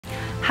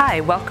Hi,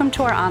 welcome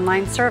to our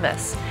online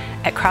service.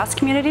 At Cross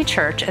Community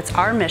Church, it's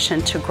our mission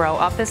to grow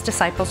up as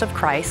disciples of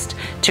Christ,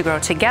 to grow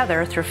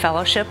together through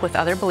fellowship with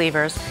other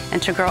believers,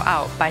 and to grow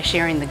out by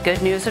sharing the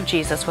good news of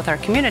Jesus with our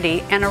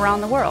community and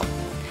around the world.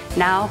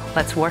 Now,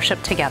 let's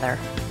worship together.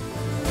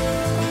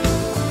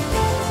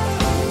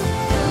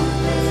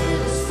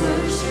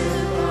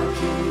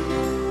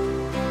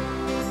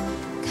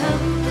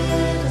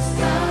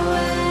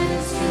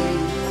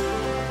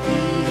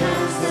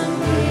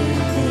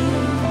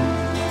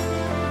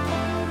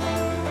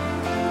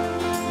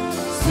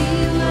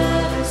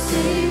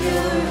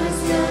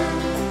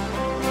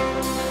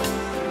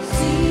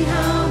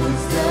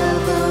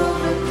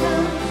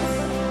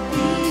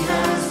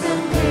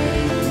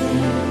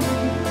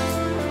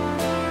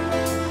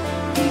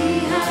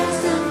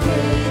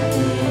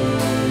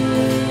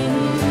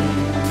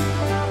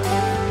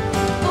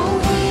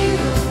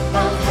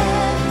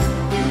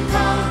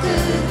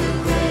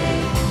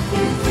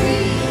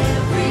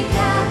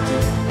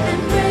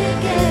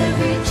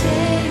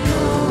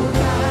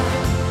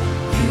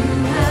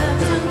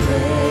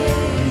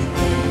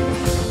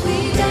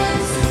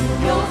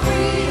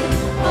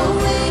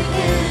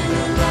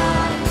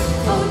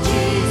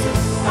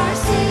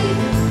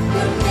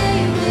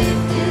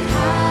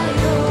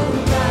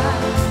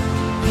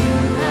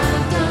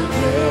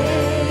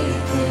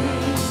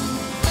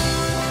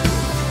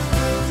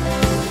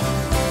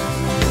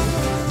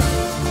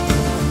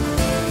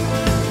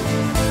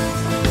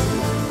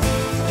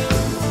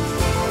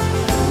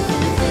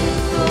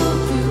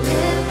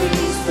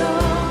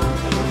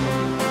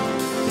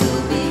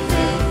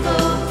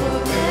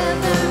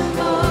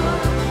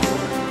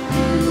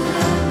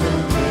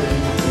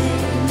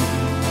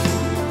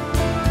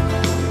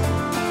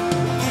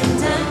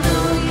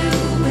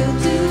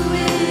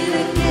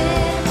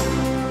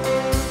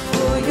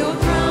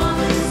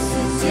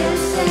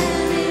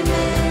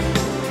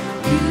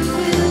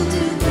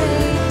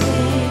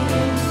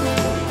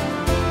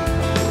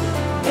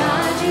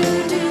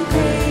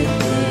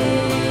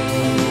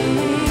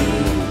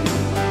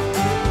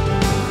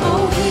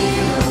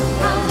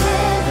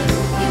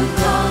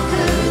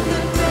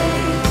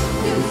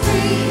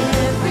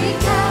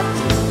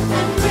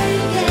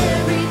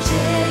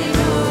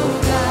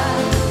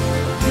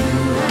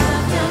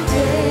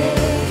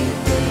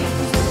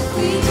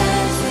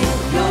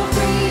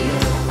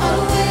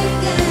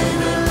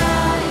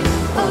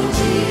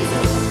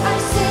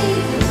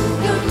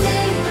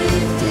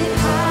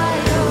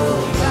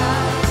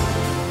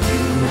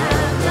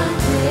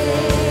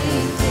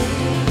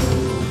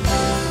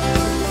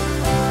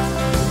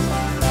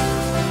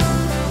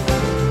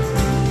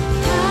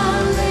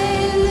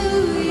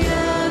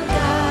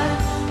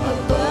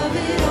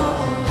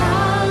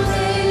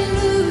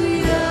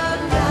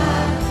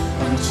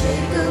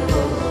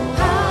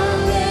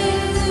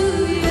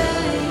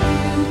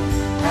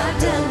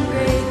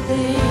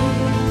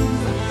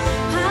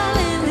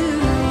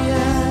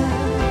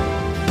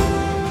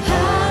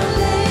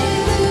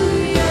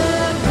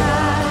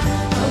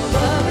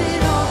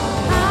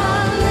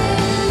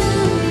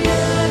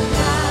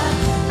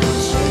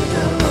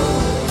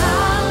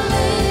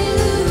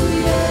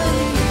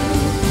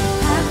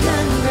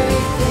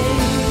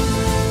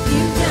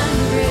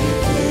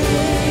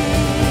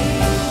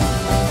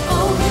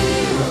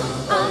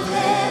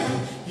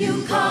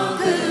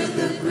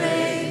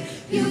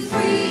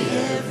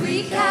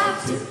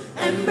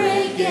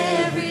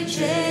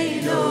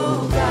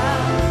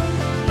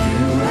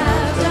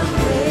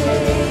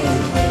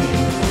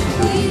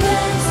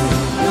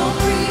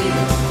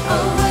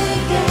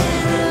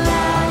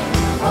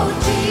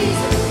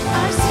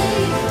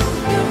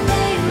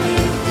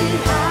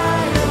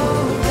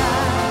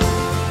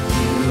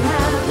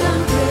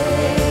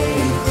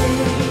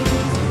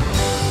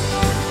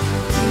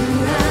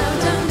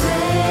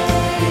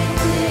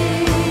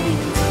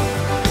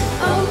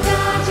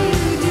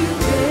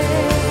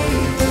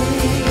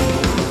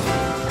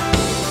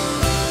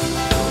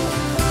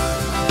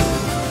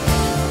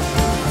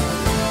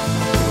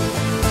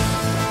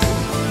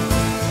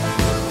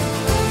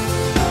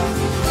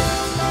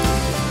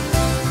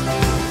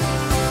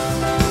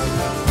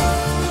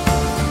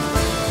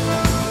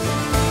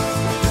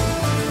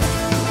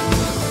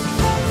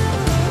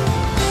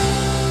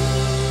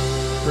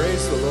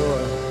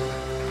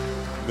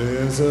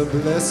 There's a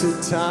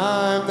blessed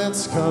time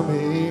that's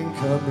coming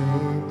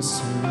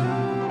soon.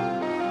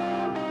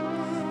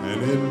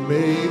 And it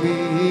may be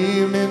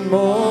evening,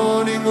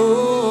 morning,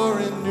 or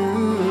at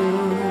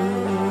noon.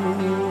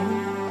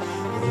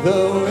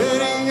 The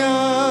wedding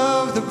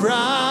of the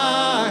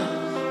bride,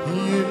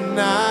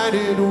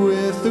 united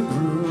with the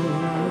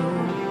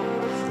groom.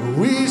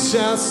 We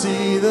shall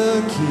see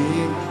the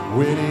King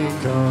when he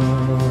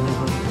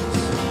comes.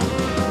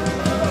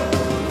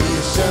 We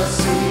shall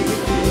see the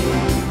King.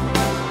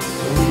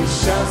 We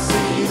shall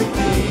see the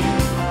King.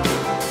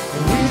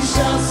 We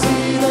shall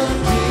see the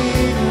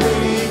King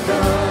when he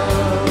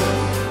comes.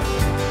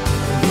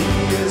 He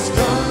is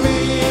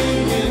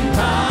coming in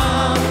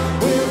power.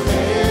 We'll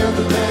bear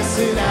the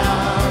blessed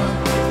hour.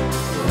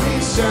 We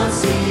shall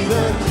see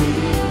the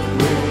King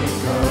when he comes.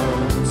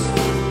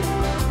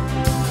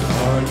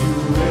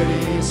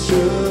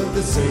 should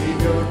the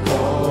Savior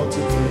call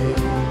today?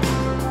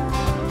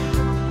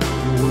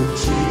 Would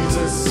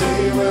Jesus say,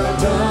 well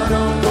done,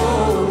 don't go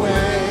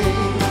away?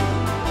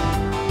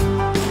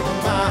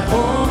 My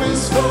home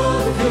is full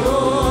of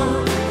pure,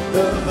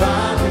 the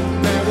vine will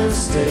never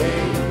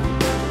stay.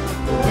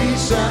 We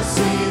shall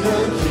see the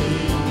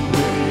King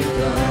when he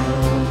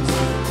comes.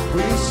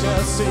 We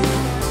shall see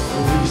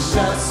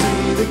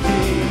the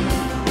King.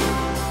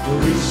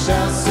 We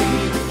shall see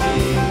the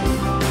King.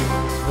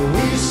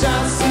 We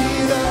shall see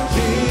the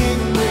King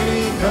when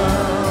he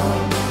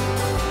comes.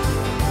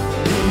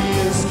 He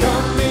is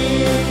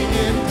coming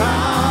in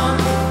power.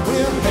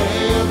 We'll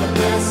hail the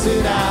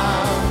blessed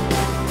hour.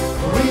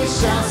 We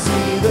shall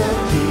see the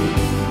King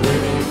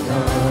when he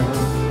comes.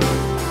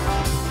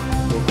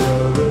 Oh,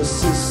 brother,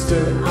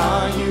 sister,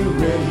 are you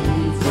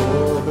ready for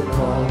the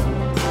call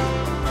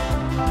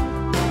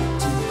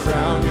to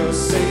crown your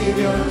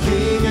Savior,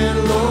 King and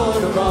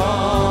Lord of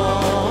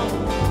all?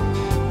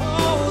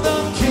 Oh, the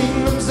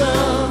kingdoms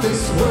of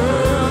this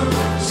world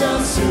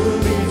shall soon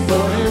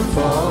before him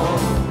fall.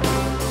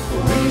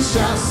 We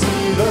shall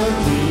see the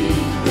King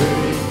when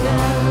he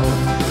comes.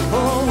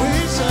 Oh, we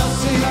shall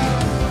see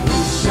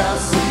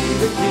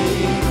the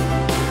King.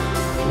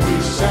 We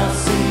shall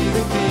see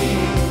the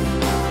King.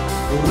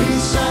 We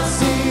shall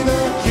see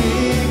the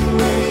King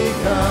when he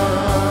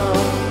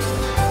comes.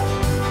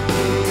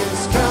 He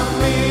is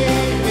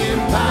coming in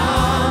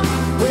power.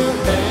 We'll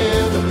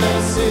hail the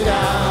blessed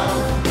hour.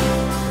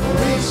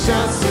 We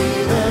shall see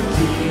the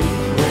King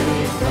when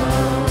he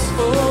comes.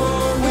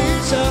 Oh, we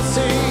shall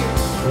see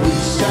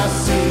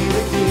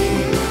the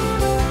King.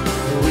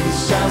 We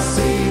shall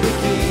see the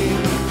King.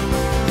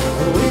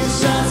 We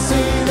shall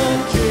see the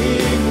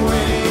King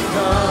when he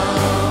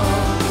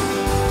comes.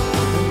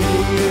 He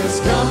is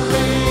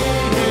coming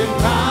in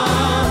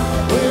power.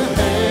 We'll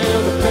hail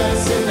the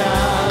blessed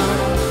hour.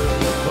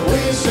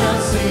 We shall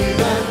see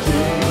the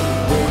King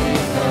when he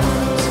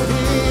comes.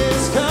 He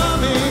is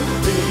coming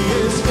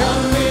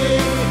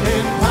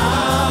in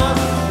power.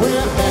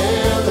 We'll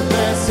hail the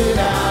blessed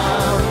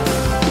hour.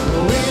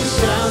 We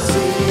shall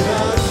see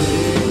the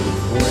King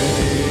when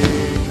he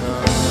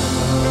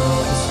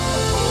comes.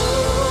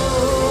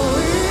 Oh,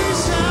 we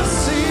shall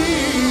see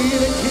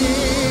the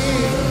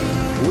King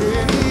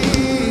when he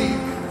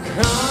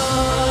comes.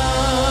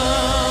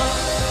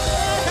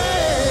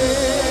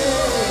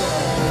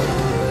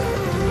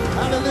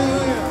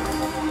 Hallelujah.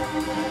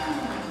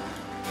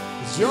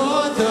 'Cause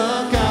you're the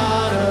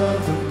God of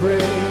the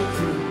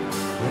breakthrough.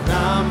 When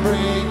I'm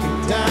breaking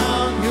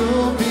down,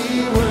 you'll be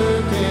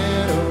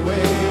working a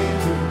way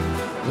through.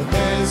 When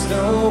there's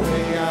no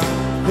way out,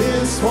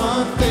 this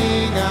one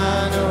thing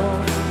I know,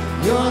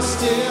 you're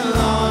still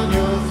on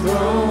your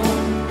throne.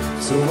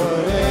 So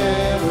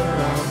whatever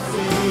I'm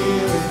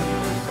feeling,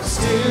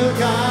 still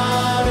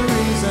got a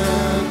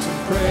reason to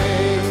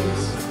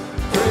praise,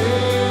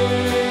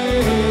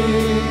 praise,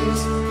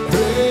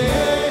 praise.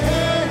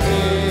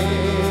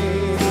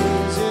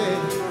 Yeah.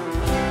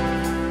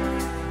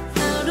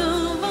 Out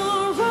of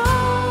our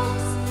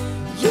wrongs,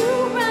 you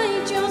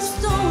write your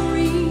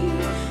story.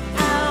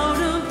 Out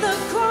of the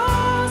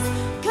cross,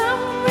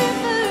 come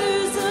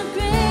rivers of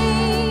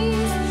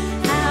grace.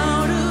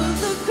 Out of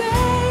the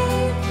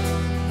grave,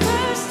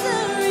 burst the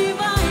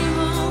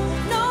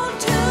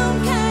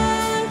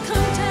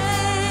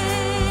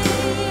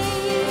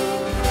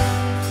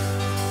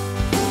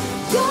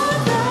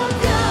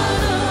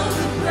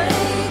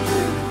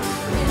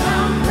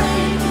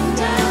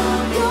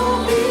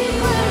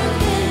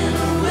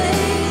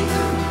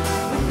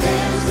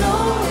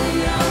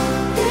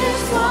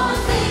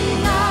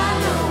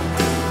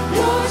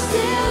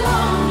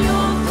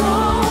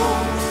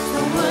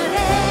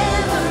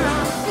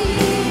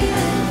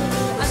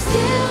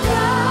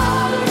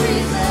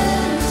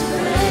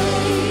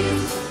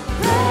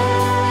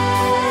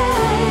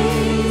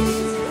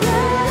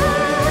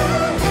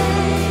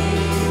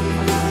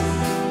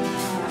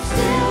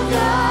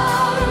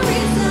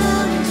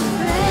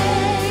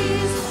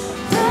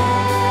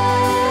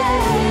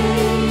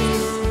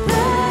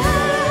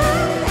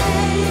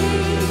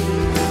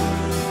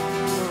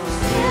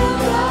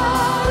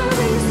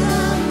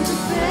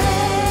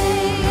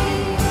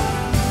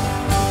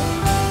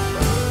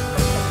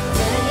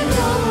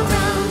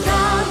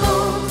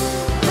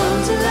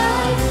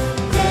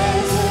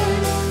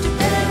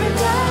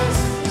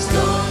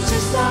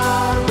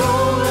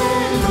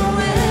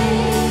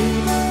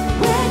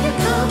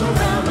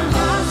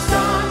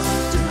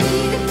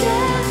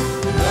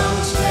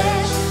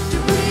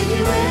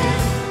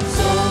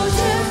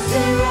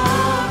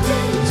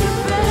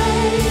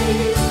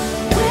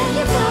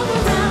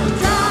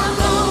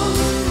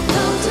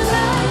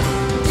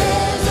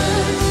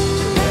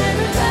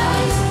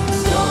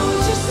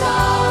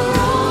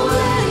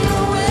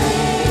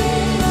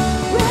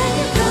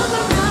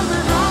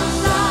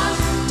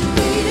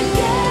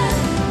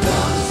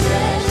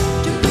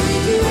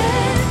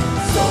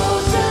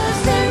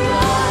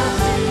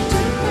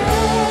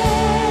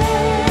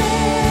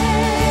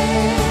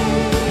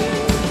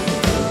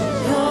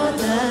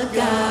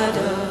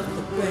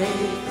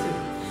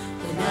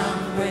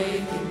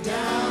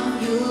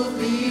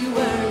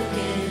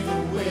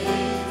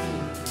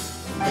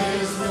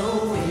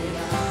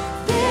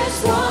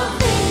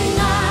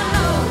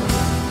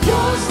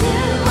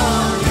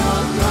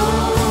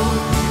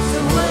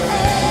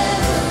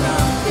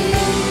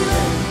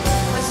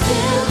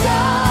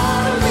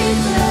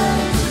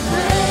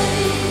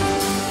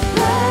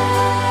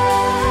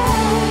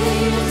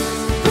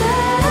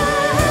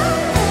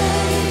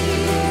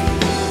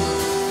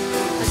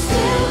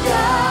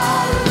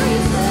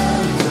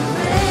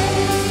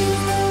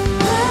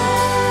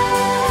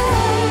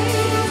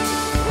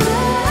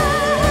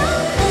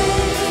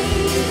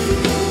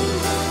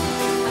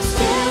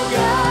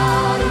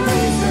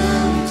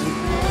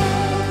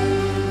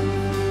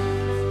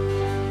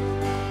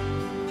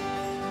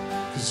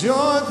 'cause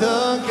you're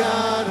the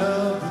God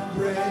of the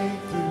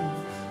breakthrough.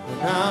 When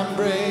I'm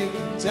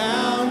breaking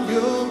down,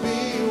 you'll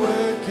be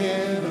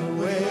working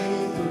a way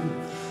through.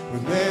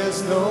 When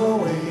there's no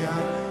way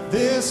out,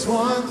 this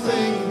one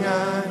thing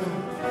I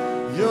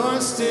know,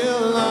 you're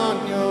still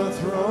on your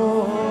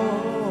throne.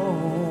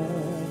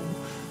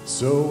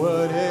 So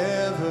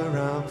whatever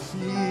I'm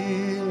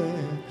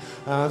feeling,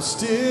 I've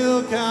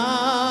still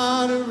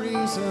got a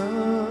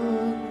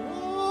reason.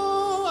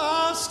 Oh,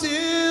 I've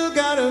still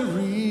got a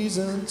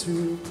reason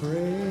to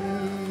praise.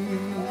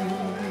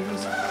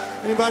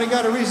 Anybody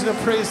got a reason to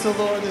praise the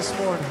Lord this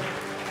morning?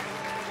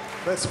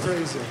 Let's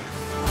praise Him.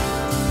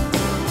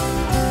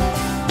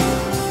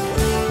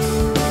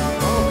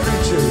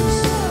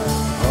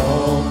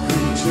 All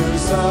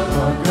creatures of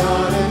our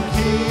God and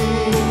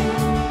King,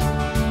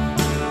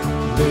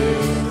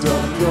 lift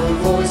up your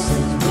voice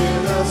and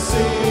with us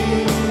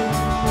sing.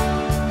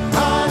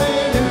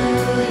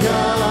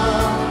 Hallelujah,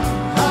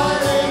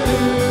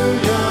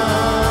 hallelujah.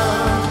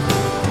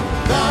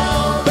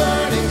 Thou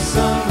burning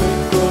sun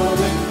with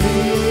golden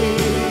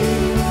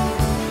beam,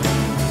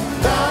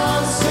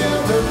 thou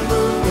silver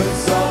moon with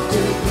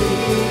softer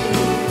gleam.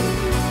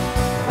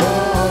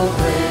 Oh,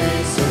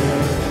 praise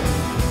Him.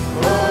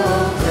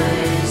 Oh,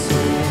 praise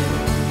Him.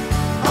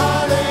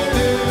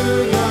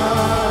 Hallelujah,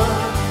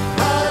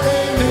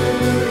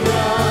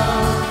 hallelujah,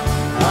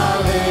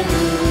 hallelujah.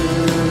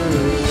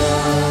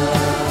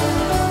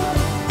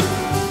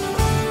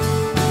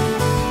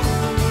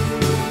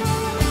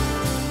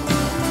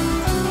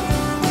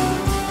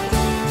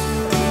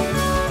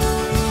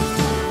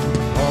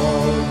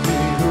 All ye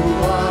who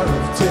are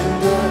of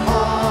tender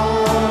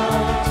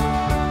heart,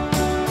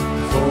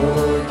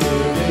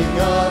 forgiving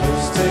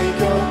others, take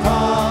your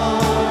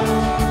part.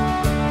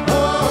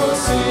 Oh,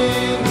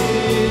 sing ye,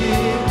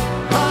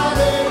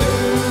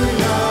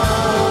 hallelujah.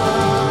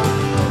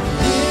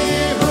 Ye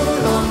who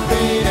long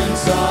pain and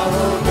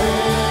sorrow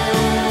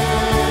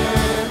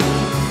bear,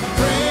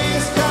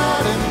 praise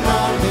God and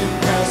not Him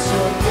cast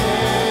your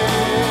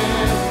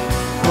care.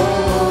 Oh,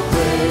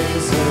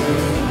 praise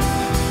Him,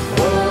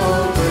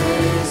 oh,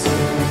 praise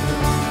Him.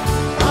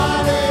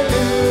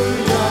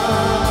 Hallelujah,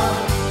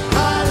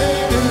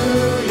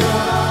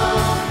 hallelujah,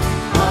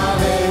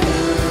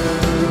 hallelujah.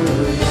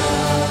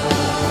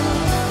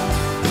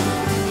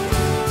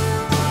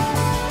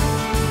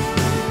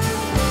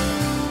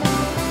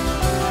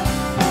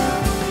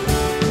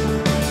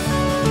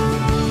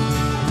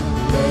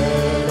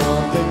 Let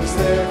all things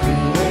there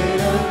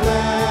Creator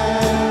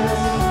bless,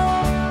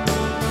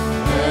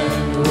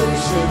 and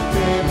worship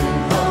Him in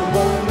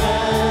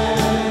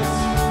humbleness.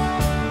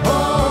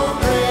 Oh,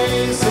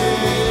 praise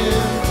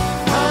Him,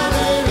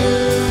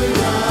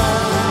 hallelujah.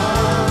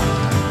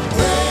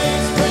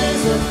 Praise,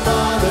 praise the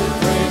Father,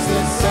 praise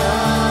the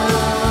Son,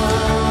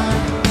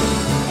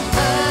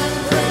 and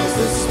praise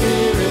the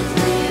Spirit,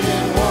 three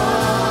in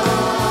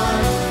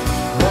one.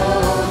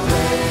 Oh,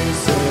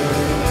 praise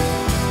Him,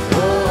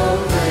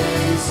 oh,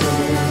 praise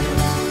Him.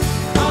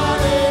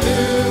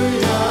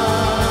 Hallelujah,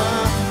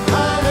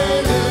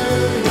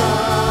 hallelujah,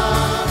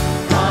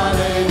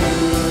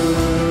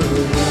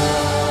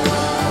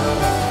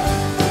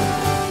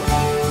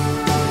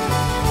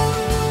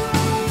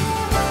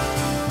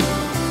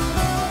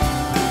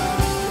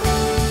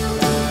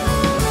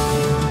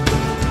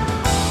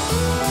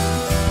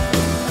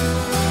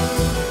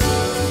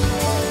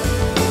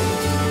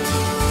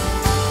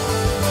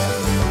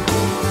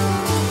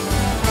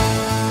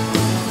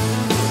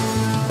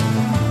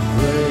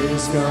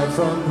 Praise God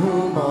from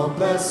whom all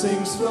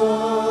blessings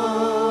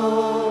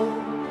flow.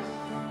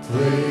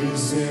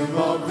 Praise Him,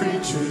 all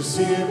creatures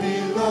here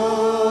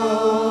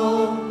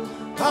below.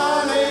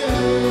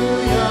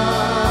 Hallelujah,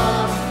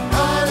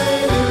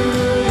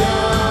 hallelujah.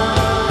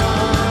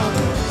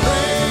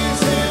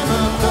 Praise Him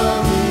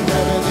above the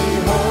heavenly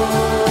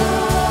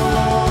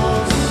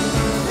host.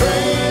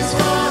 Praise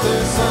Father,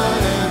 Son,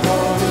 and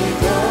Holy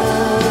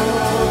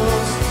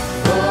Ghost.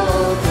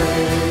 Oh,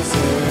 praise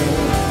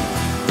Him,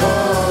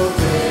 oh,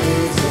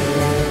 praise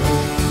Him.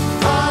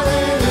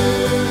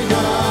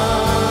 Hallelujah,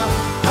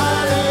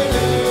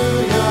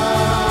 hallelujah,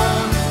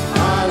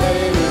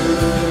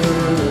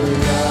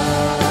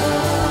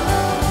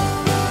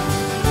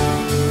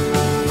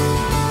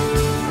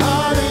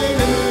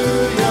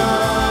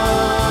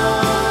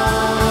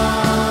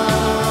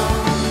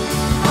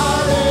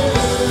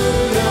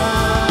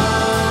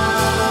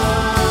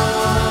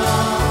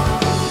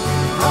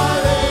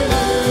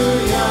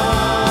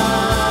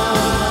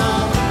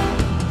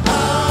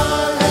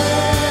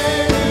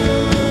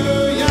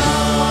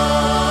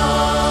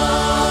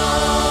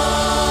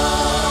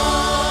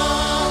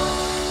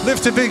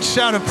 Lift a big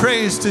shout of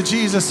praise to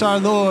Jesus our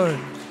Lord.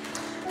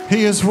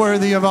 He is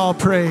worthy of all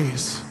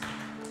praise.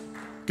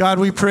 God,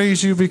 we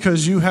praise you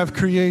because you have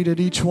created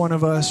each one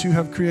of us. You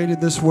have created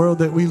this world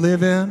that we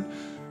live in,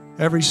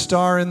 every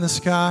star in the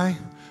sky,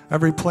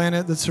 every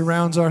planet that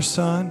surrounds our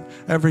sun,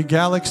 every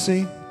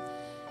galaxy.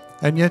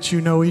 And yet you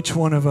know each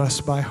one of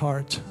us by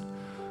heart.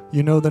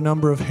 You know the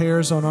number of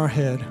hairs on our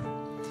head.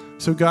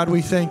 So God,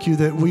 we thank you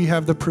that we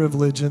have the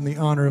privilege and the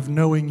honor of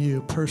knowing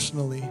you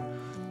personally.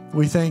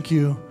 We thank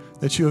you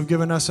that you have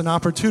given us an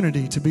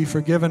opportunity to be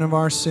forgiven of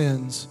our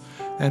sins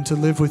and to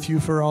live with you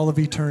for all of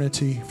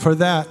eternity. For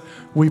that,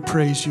 we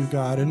praise you,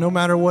 God. And no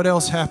matter what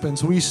else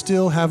happens, we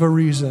still have a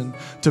reason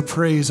to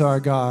praise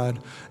our God.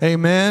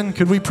 Amen.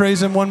 Could we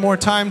praise him one more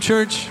time,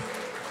 church?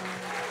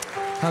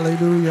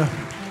 Hallelujah.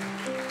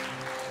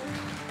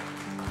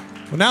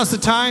 Well, now's the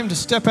time to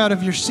step out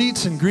of your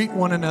seats and greet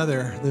one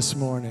another this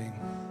morning.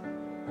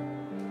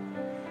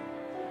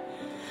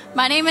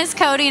 My name is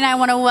Codie, and I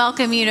want to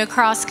welcome you to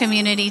Cross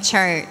Community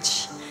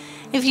Church.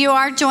 If you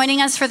are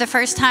joining us for the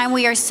first time,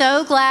 we are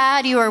so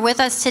glad you are with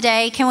us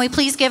today. Can we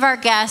please give our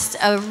guests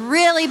a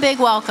really big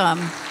welcome?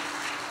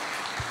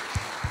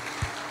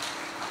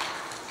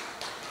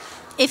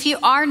 If you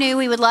are new,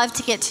 we would love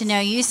to get to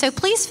know you, so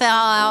please fill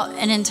out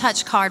an In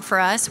Touch card for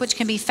us, which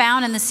can be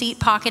found in the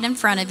seat pocket in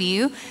front of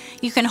you.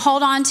 You can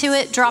hold on to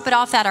it, drop it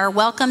off at our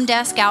welcome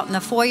desk out in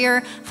the foyer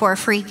for a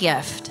free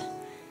gift.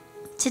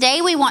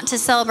 Today, we want to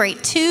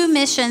celebrate 2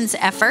 missions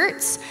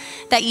efforts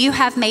that you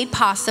have made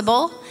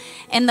possible.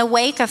 In the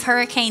wake of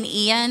Hurricane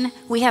Ian,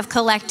 we have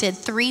collected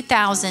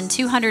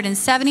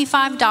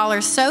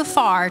 $3,275 so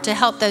far to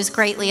help those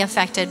greatly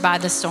affected by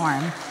the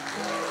storm.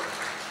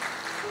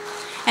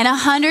 And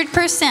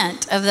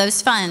 100% of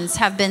those funds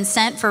have been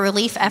sent for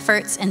relief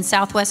efforts in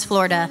Southwest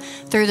Florida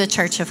through the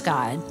Church of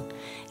God.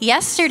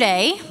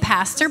 Yesterday,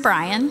 Pastor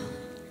Bryan,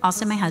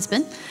 also my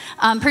husband,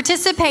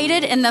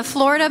 participated in the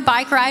Florida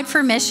Bike Ride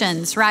for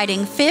Missions,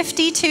 riding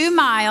 52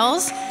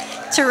 miles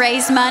to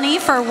raise money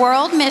for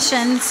world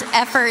missions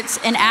efforts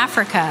in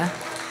Africa.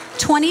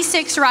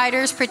 26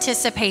 riders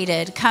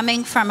participated,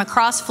 coming from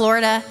across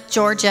Florida,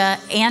 Georgia,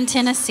 and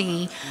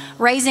Tennessee,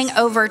 raising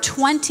over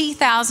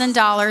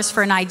 $20,000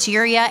 for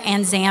Nigeria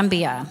and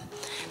Zambia.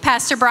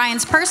 Pastor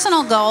Bryan's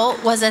personal goal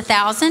was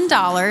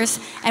 $1,000,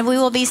 and we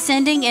will be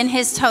sending in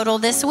his total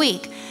this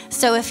week.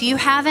 So if you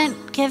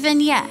haven't given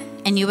yet,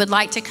 and you would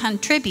like to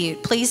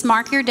contribute, please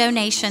mark your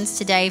donations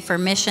today for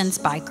Missions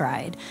Bike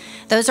Ride.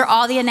 Those are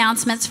all the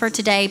announcements for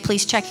today.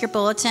 Please check your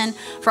bulletin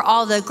for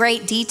all the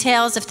great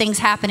details of things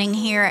happening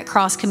here at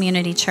Cross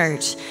Community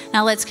Church.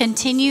 Now let's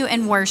continue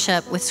in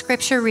worship with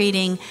scripture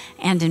reading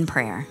and in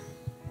prayer.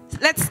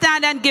 Let's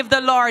stand and give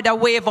the Lord a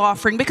wave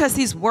offering because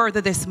he's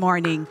worthy this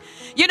morning.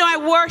 You know, I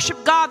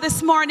worship God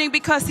this morning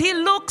because he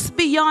looks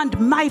beyond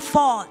my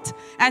fault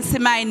and see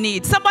my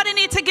need. Somebody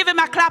need to give him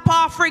a clap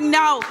offering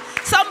now.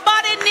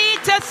 Somebody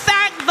need to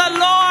thank the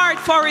Lord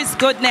for his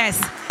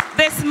goodness.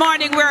 This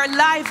morning we're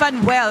alive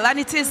and well, and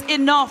it is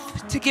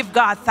enough to give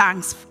God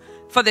thanks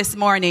for this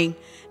morning.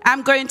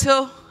 I'm going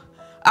to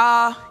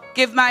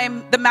give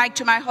the mic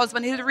to my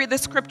husband. He'll read the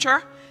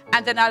scripture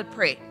and then I'll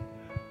pray.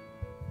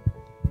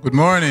 Good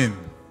morning.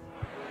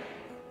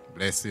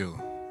 Bless you.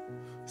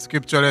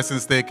 Scripture lesson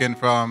is taken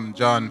from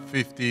John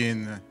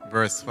 15,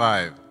 verse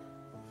 5.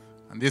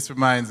 And this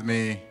reminds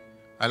me,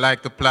 I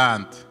like to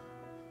plant.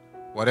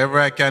 Whatever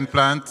I can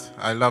plant,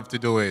 I love to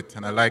do it.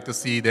 And I like to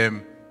see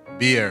them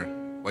bear.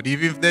 But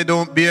even if they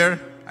don't bear,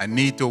 I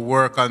need to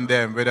work on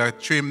them, whether I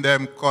trim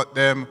them, cut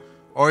them,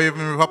 or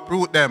even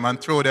uproot them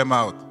and throw them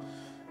out.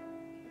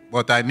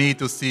 But I need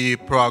to see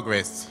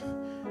progress.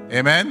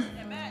 Amen?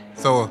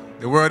 So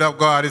the word of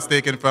God is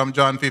taken from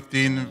John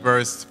 15,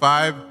 verse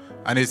 5,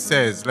 and it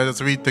says, let us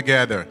read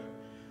together.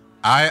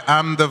 I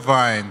am the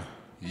vine,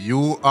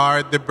 you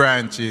are the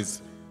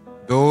branches.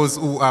 Those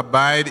who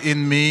abide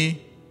in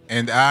me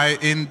and I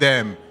in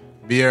them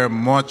bear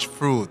much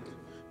fruit,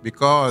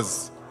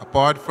 because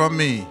apart from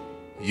me,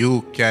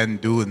 you can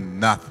do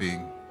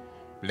nothing.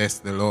 Bless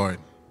the Lord.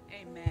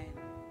 Amen.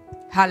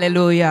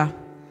 Hallelujah.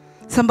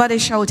 Somebody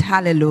shout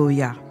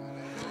hallelujah.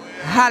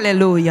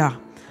 Hallelujah.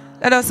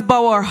 Let us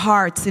bow our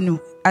hearts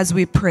as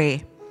we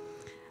pray.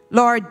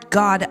 Lord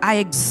God, I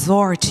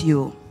exhort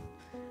you.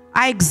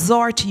 I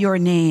exhort your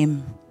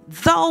name.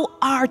 Thou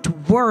art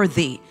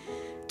worthy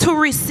to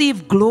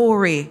receive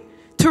glory,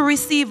 to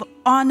receive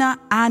honor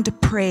and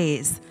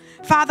praise.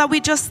 Father, we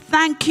just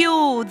thank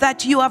you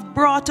that you have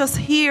brought us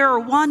here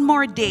one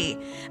more day.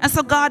 And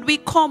so, God, we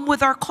come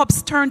with our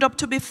cups turned up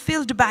to be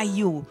filled by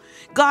you.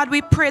 God,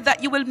 we pray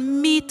that you will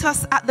meet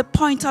us at the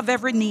point of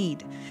every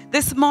need.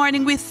 This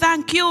morning, we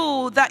thank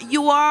you that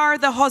you are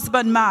the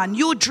husbandman.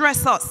 You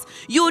dress us.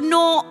 You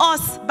know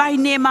us by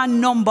name and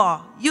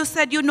number. You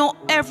said you know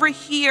every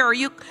hair.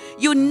 You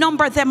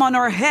number them on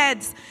our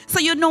heads. So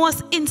you know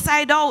us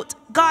inside out.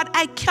 God,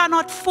 I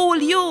cannot fool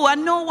you,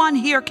 and no one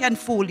here can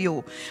fool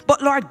you.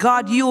 But Lord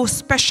God, you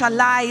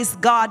specialize,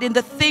 God, in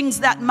the things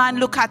that man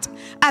look at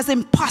as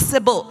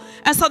impossible.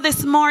 And so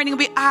this morning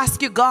we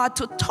ask you, God,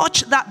 to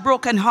touch that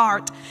broken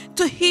heart,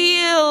 to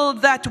heal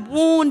that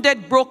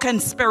wounded,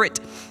 broken spirit.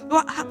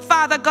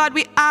 Father God,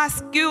 we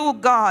ask you,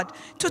 God,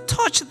 to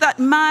touch that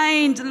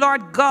mind,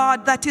 Lord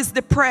God, that is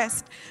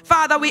depressed.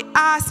 Father, we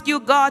ask you,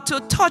 God, to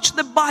touch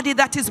the body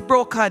that is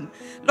broken.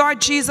 Lord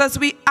Jesus,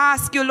 we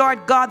ask you,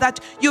 Lord God, that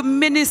you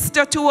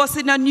minister to us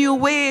in a new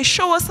way.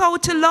 Show us how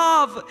to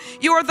love.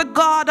 You are the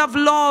God of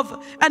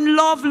love, and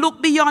love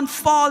look beyond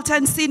fault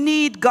and see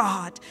need,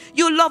 God.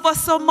 You love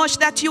us so much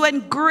that you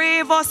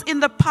engrave us in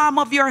the palm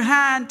of your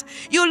hand.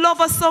 You love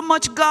us so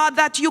much, God,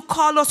 that you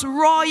call us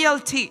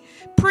royalty,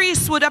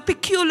 priesthood, a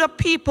peculiar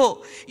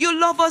people. You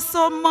love us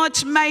so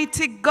much,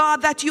 mighty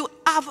God, that you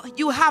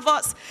have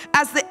us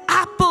as the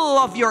apple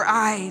of your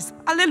eyes.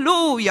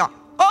 Hallelujah.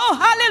 Oh,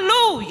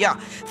 hallelujah.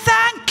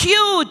 Thank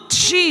you,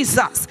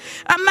 Jesus.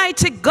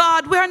 Almighty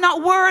God, we are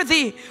not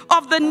worthy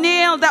of the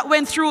nail that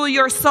went through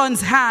your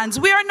son's hands.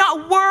 We are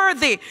not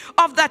worthy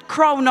of that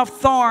crown of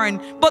thorn.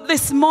 But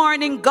this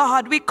morning,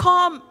 God, we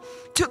come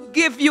to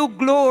give you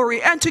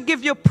glory and to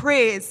give you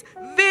praise.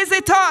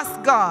 Visit us,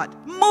 God.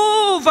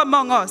 Move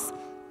among us.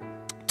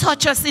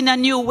 Touch us in a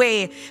new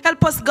way.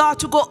 Help us, God,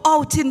 to go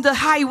out in the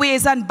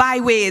highways and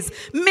byways.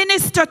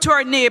 Minister to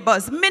our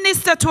neighbors.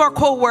 Minister to our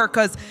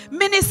co-workers.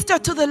 Minister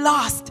to the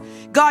lost.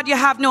 God, you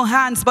have no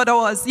hands but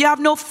ours. You have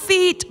no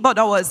feet but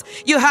ours.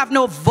 You have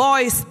no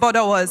voice but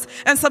ours.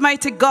 And so,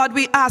 mighty God,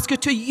 we ask you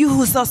to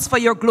use us for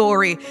your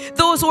glory.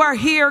 Those who are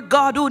here,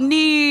 God, who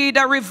need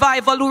a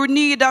revival, who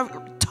need a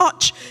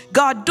touch,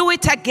 God, do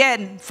it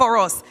again for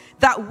us,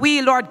 that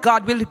we, Lord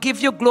God, will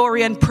give you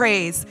glory and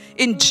praise.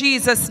 In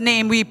Jesus'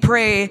 name we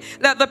pray.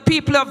 Let the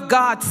people of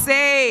God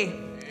say,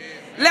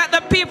 let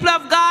the people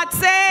of God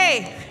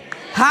say,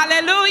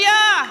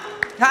 hallelujah,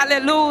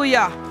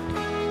 hallelujah.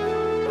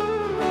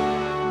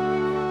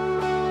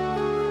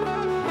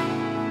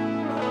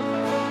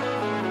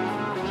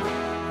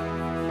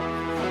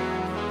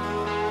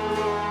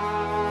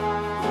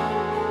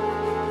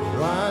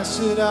 Why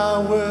should I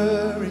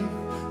worry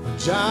when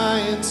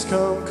giants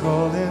come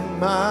calling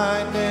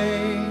my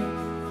name?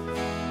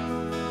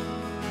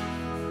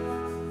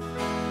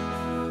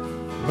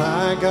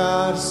 My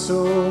God is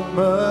so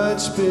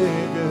much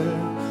bigger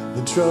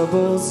than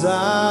troubles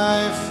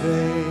I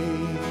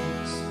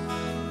face.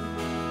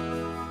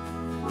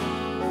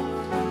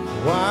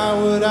 Why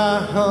would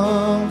I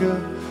hunger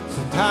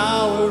for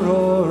power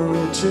or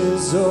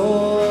riches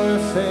or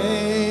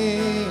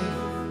fame?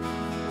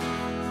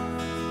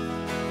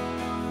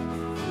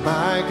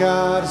 My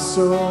God is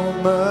so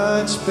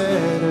much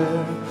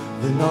better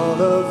than all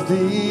of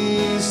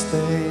these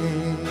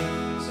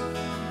things.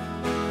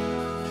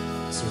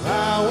 So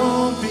I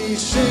won't be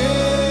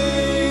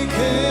shaken,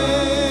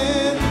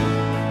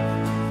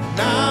 and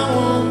I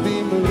won't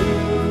be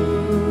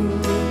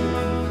moved.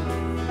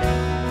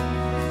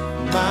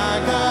 My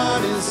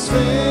God is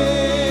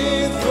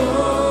faithful,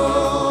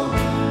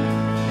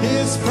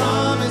 His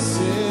promise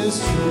is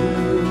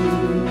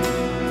true.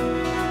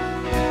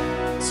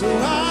 So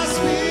I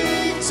speak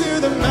to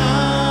the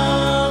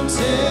mountain,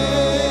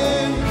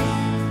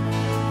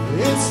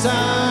 it's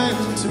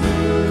time to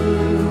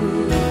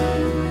move.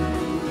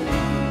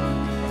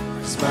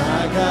 'Cause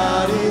my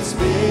God is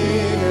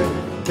bigger,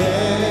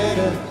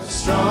 better,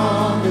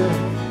 stronger,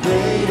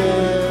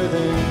 greater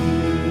than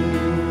you.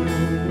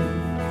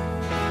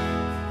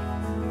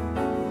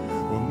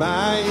 Well,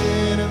 my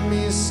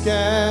enemies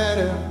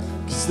scatter,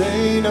 'cause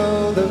they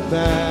know the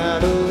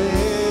battle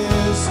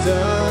is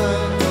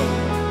done.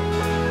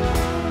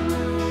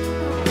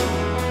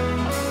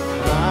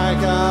 My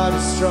God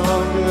is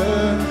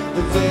stronger,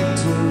 the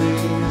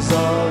victory's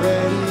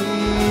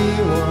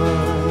already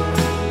won.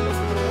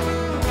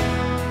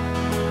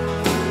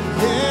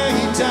 Yeah,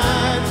 He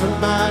died for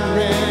my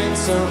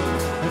ransom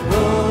and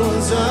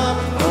rose up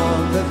on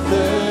the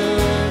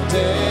third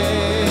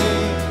day.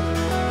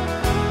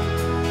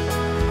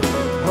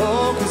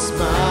 Oh, 'cause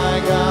my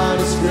God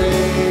is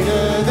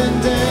greater than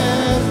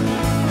death,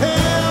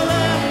 hell,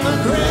 and the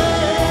grave.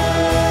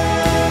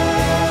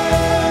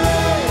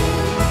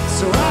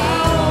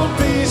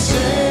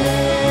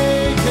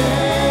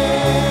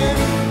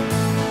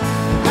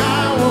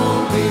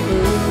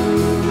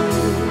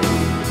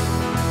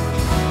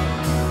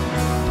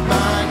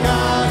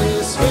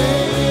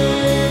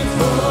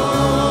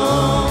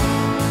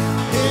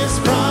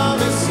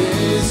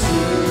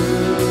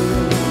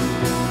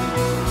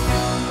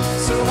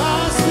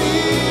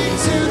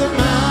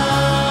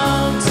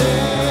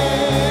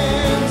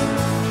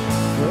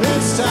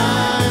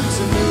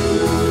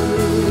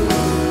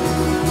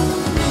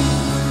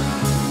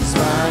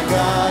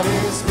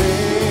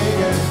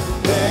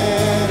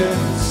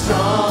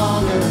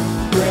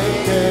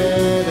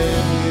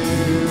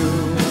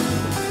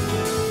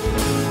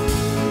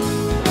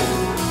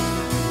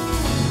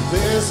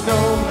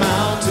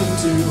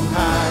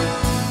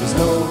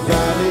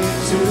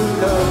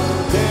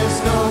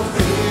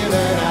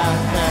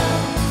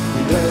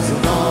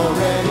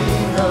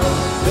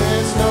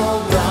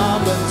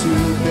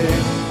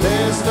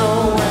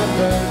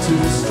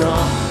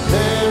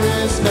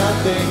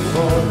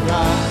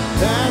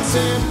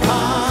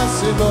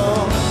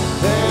 Impossible.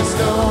 There's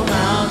no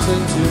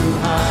mountain too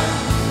high.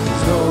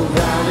 There's no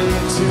valley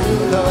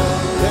too low.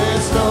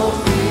 There's no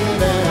fear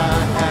that I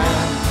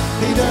have.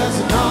 He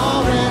doesn't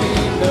already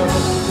know.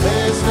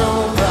 There's no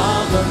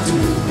problem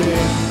too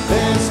big.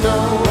 There's no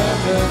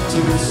weapon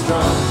too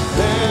strong.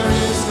 There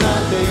is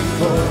nothing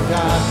for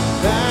God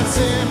that's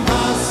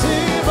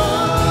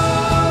impossible.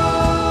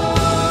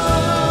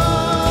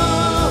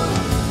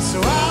 So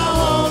I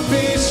won't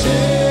be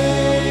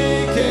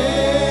shaken.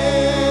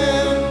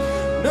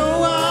 No,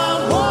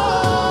 I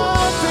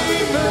won't be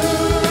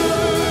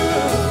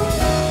moved.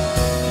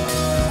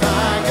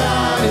 My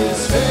God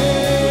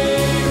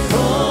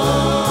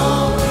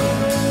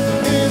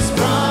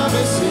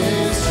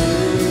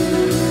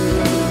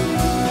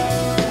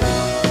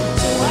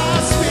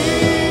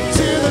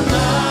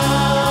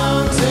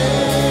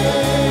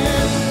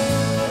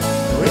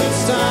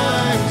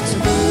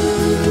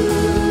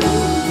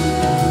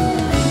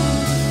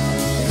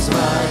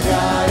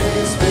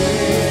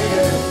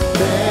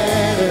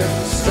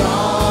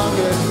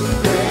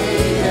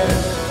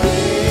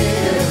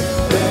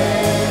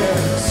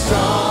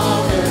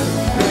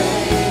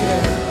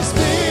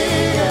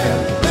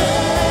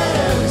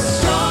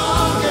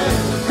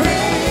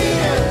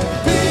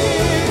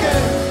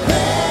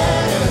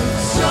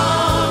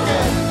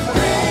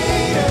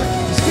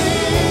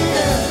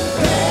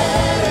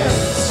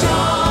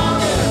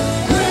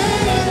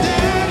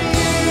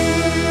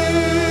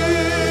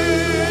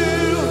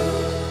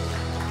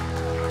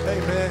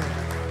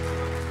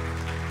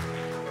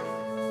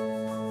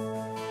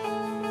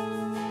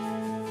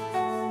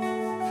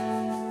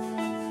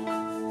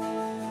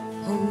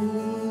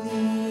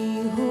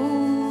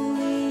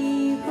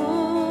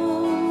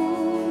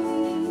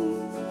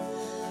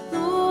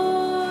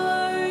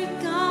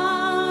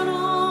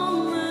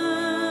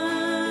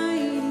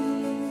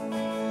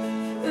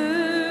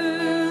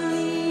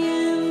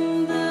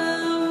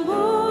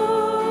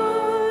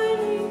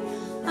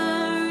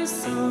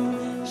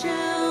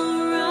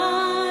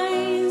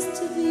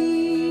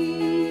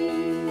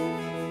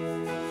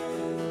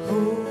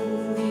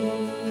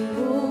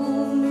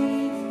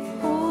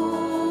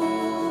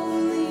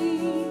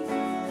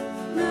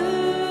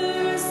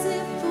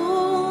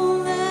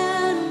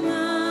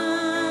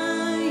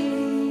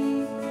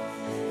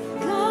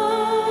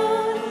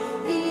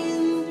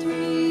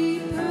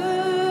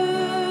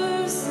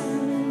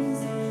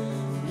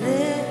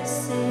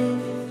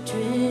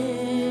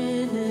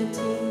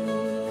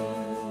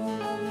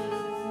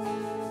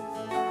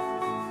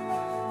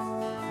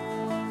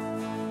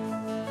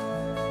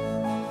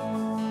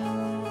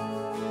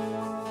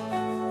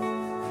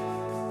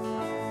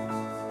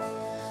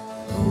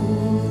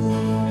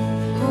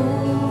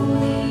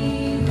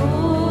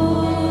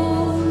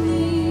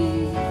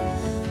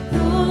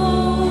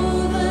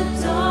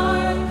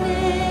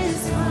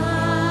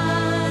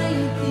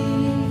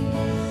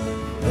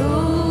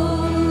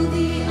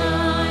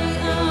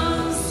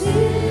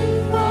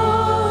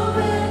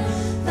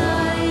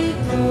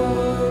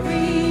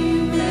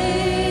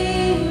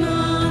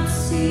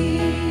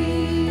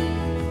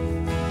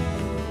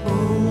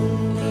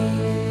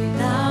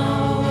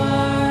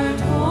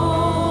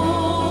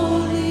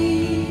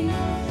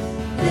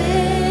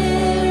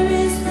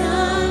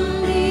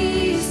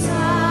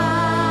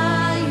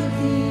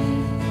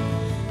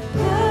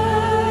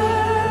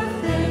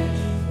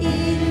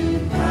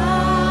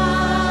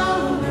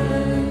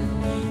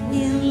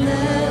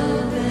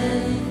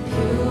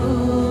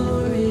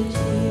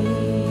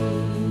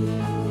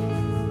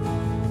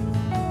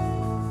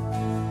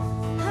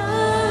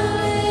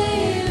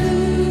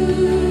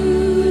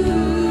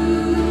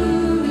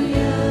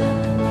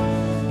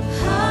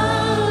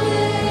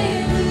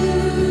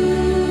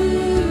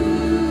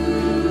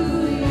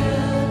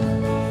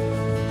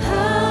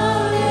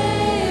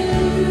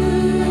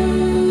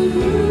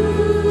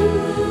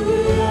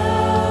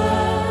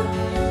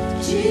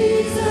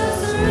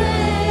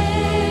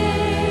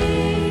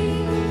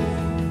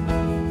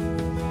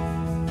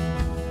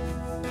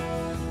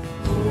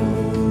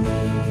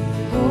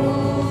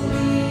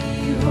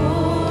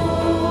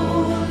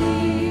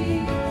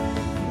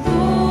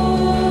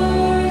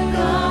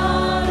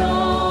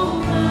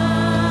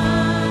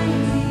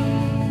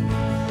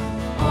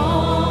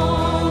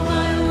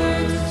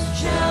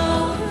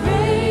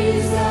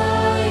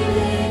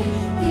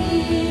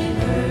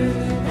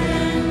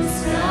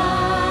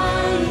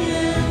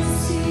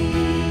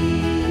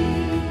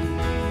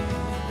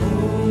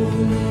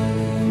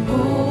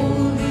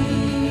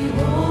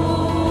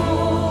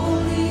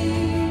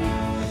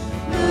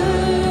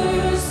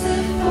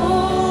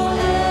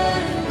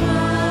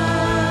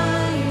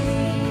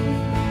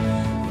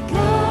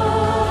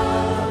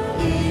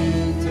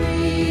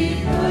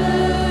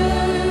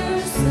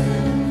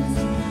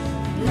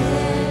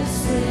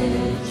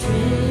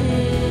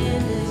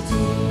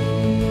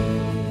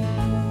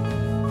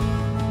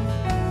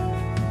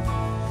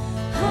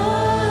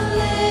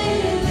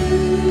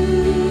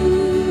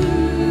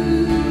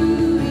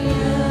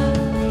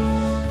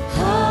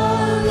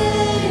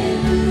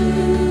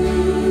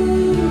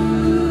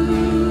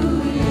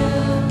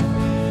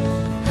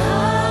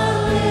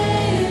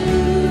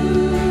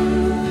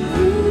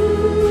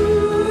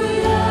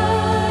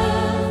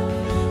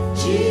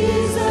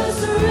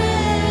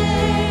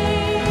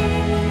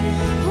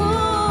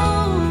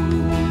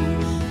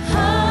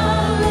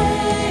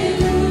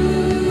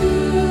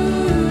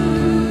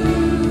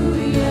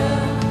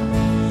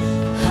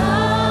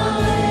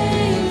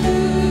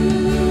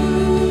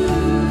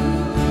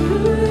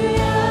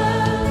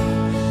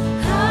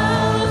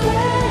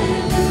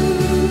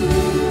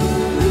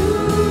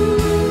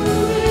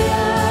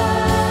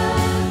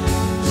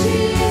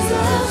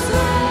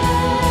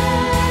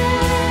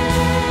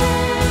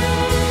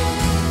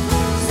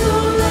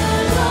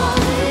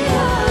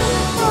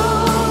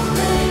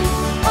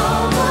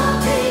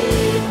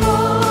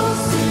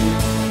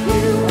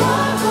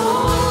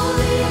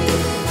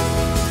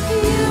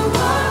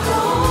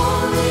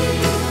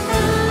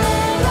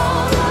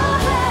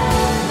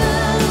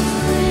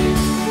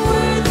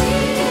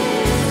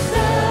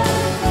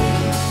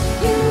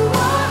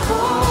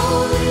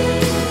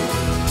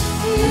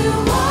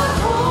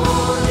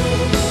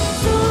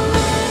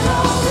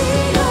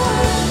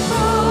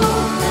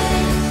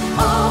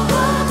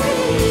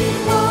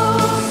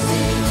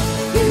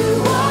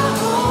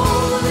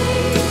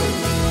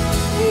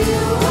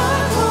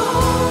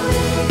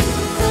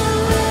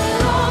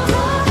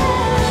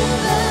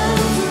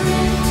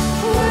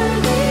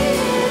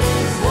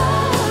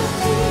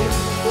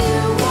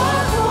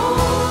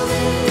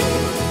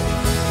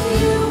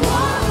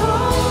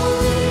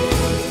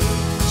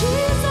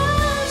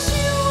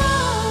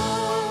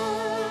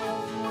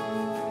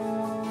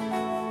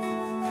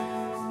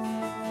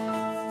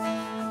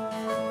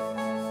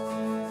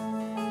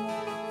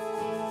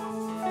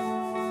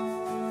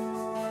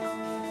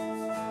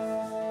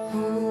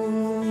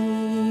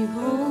Holy,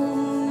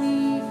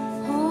 holy,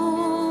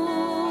 holy,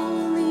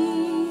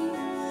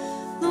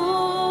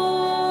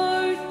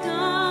 Lord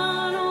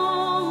God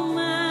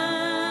Almighty,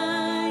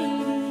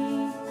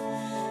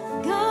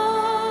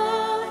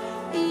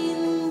 God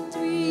in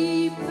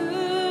three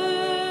persons,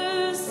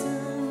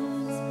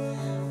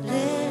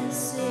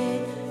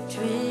 blessed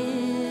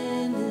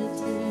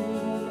Trinity,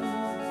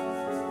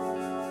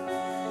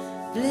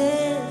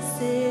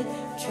 blessed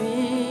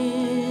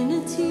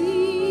Trinity,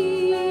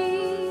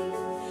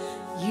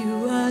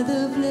 you are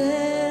the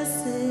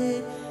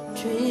blessed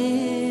Trinity.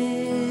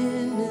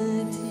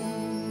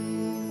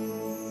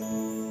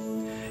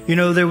 You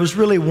know, there was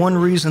really one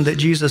reason that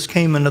Jesus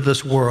came into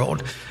this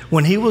world.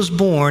 When he was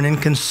born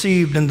and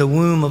conceived in the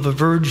womb of a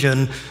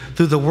virgin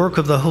through the work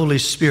of the Holy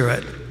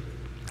Spirit,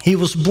 he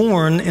was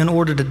born in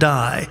order to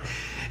die,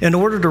 in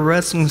order to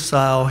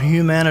reconcile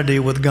humanity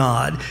with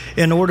God,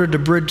 in order to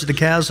bridge the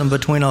chasm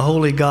between a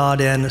holy God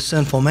and a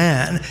sinful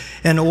man,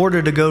 in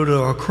order to go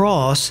to a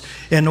cross,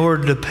 in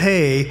order to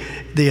pay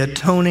the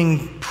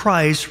atoning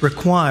price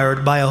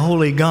required by a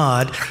holy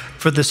God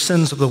for the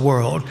sins of the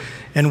world.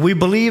 And we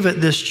believe at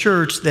this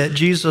church that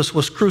Jesus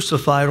was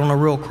crucified on a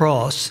real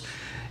cross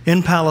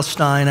in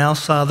Palestine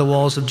outside the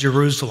walls of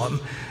Jerusalem,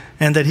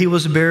 and that he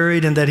was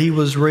buried and that he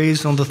was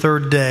raised on the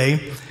third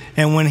day.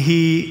 And when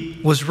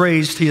he was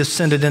raised, he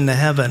ascended into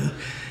heaven.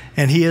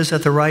 And he is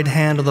at the right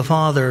hand of the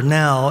Father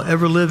now,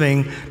 ever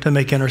living to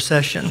make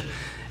intercession.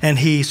 And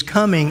he's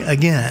coming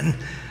again.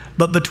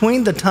 But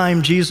between the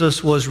time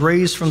Jesus was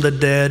raised from the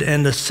dead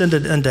and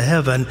ascended into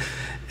heaven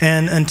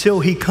and until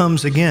he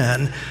comes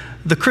again,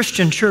 the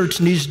Christian church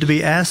needs to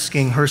be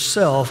asking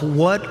herself,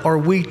 what are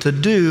we to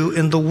do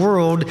in the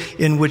world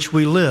in which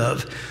we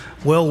live?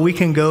 Well, we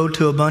can go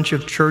to a bunch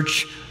of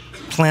church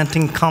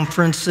planting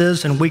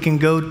conferences, and we can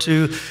go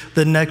to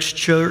the next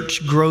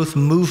church growth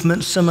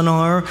movement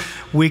seminar.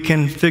 We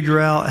can figure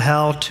out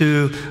how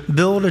to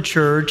build a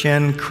church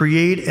and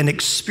create an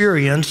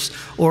experience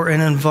or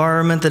an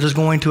environment that is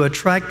going to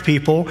attract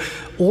people,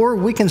 or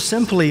we can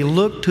simply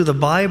look to the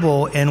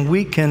Bible and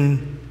we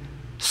can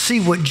see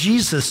what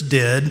Jesus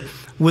did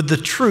with the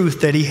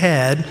truth that he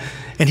had,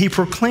 and he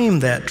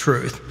proclaimed that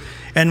truth.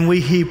 And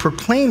when he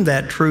proclaimed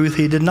that truth,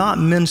 he did not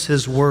mince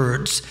his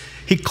words.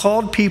 He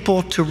called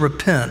people to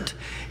repent.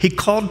 He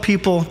called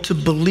people to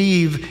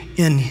believe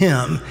in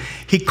him.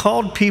 He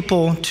called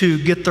people to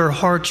get their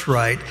hearts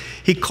right.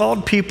 He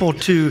called people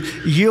to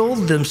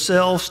yield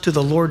themselves to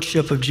the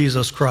lordship of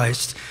Jesus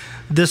Christ.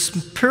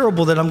 This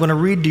parable that I'm going to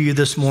read to you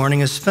this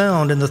morning is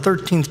found in the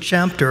 13th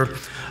chapter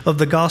of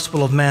the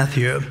Gospel of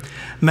Matthew.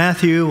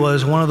 Matthew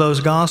was one of those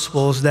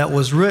Gospels that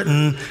was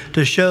written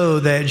to show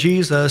that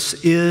Jesus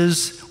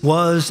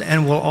was,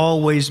 and will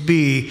always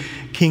be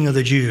King of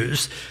the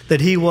Jews, that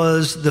he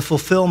was the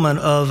fulfillment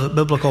of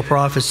biblical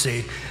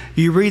prophecy.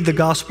 You read the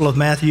Gospel of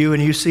Matthew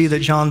and you see that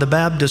John the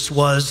Baptist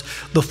was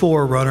the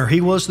forerunner. He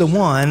was the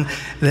one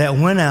that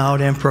went out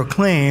and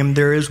proclaimed,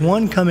 there is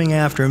one coming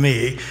after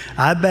me.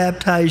 I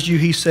baptized you,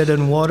 he said,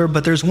 in water,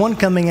 but there's one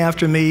coming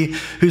after me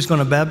who's going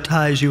to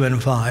baptize you in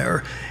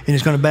fire, and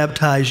he's going to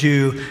baptize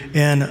you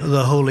in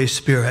the Holy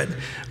Spirit.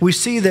 We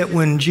see that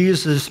when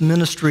Jesus'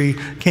 ministry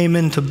came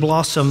into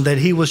blossom, that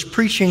he was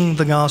preaching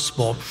the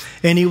gospel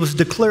and he was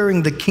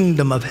declaring the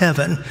kingdom of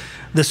heaven.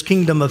 This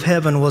kingdom of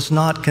heaven was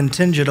not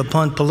contingent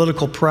upon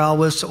political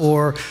prowess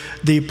or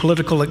the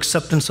political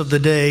acceptance of the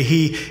day.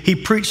 He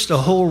preached a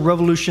whole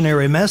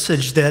revolutionary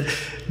message that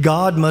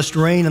God must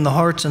reign in the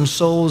hearts and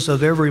souls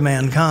of every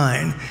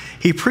mankind.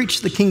 He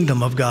preached the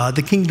kingdom of God,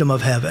 the kingdom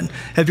of heaven.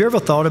 Have you ever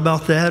thought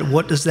about that?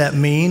 What does that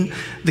mean?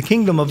 The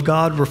kingdom of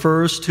God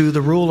refers to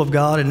the rule of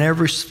God in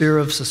every sphere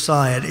of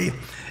society,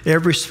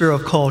 every sphere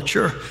of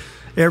culture,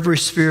 every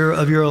sphere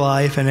of your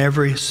life and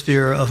every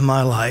sphere of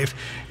my life.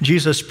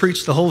 Jesus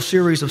preached the whole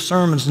series of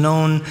sermons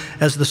known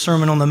as the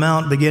Sermon on the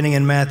Mount, beginning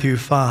in Matthew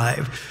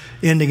 5,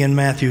 ending in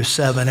Matthew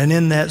 7. And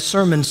in that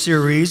sermon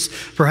series,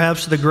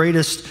 perhaps the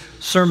greatest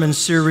sermon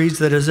series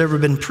that has ever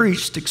been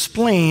preached,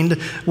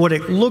 explained what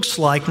it looks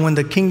like when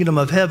the kingdom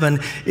of heaven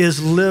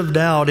is lived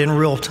out in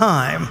real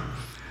time.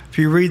 If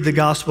you read the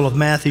Gospel of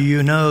Matthew,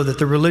 you know that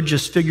the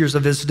religious figures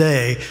of his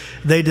day,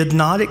 they did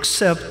not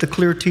accept the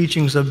clear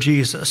teachings of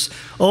Jesus.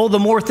 Oh, the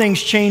more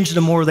things change,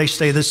 the more they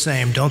stay the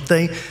same, don't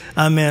they?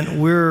 I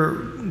mean,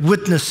 we're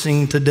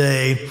witnessing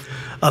today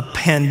a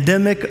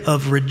pandemic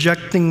of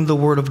rejecting the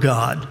Word of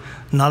God,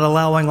 not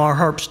allowing our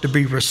hearts to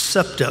be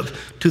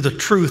receptive to the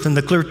truth and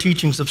the clear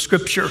teachings of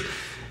Scripture.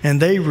 And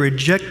they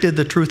rejected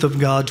the truth of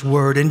God's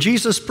word. And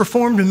Jesus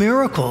performed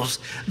miracles.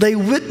 They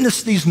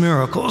witnessed these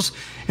miracles.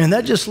 And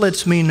that just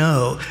lets me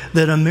know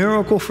that a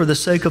miracle for the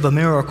sake of a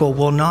miracle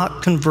will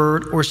not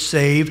convert or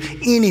save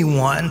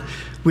anyone.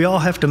 We all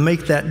have to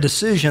make that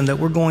decision that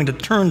we're going to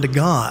turn to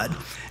God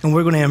and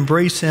we're going to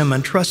embrace him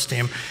and trust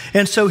him.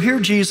 And so here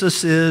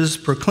Jesus is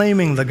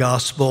proclaiming the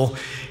gospel.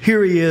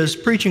 Here he is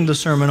preaching the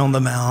Sermon on the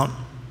Mount.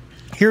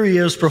 Here he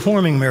is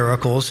performing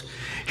miracles.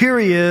 Here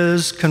he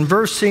is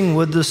conversing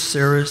with the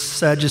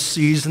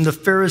Sadducees and the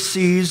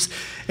Pharisees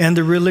and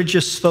the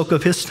religious folk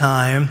of his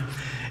time.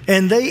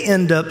 And they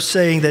end up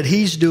saying that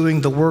he's doing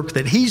the work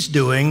that he's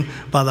doing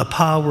by the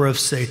power of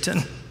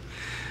Satan.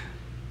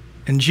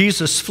 And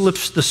Jesus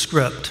flips the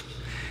script.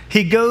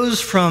 He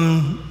goes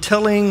from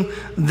telling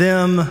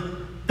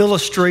them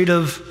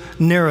illustrative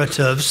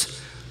narratives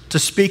to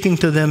speaking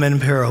to them in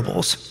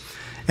parables.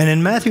 And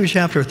in Matthew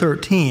chapter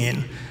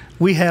 13,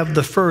 we have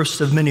the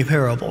first of many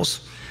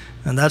parables.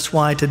 And that's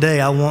why today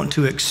I want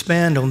to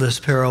expand on this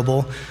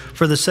parable.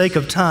 For the sake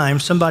of time,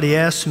 somebody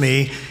asked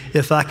me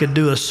if I could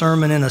do a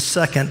sermon in a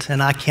second,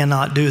 and I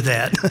cannot do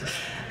that.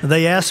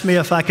 They asked me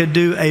if I could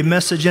do a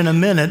message in a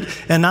minute,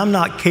 and I'm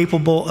not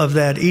capable of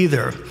that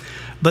either.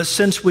 But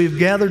since we've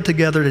gathered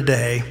together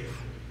today,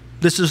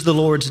 this is the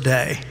Lord's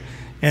day,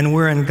 and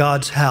we're in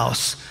God's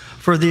house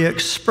for the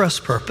express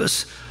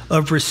purpose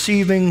of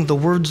receiving the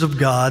words of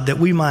God that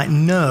we might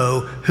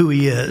know who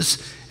He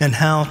is and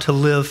how to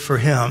live for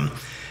Him.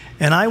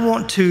 And I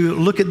want to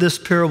look at this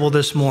parable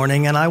this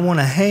morning, and I want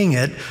to hang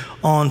it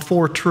on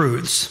 4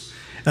 truths.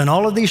 And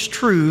all of these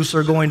truths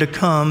are going to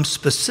come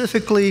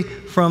specifically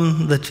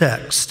from the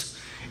text.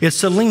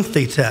 It's a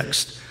lengthy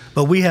text,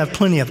 but we have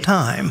plenty of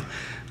time.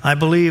 I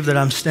believe that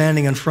I'm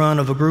standing in front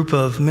of a group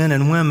of men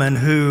and women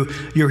who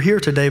you're here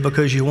today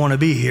because you want to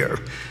be here.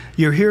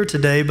 You're here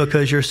today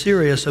because you're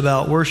serious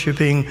about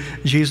worshiping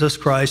Jesus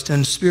Christ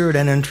in spirit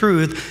and in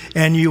truth,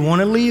 and you want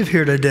to leave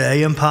here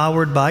today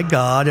empowered by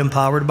God,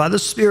 empowered by the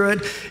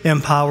Spirit,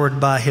 empowered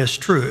by His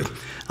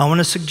truth. I want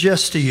to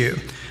suggest to you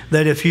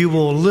that if you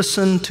will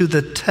listen to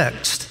the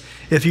text,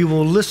 if you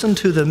will listen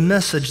to the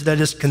message that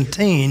is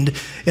contained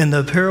in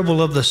the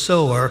parable of the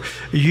sower,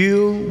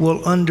 you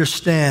will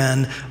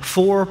understand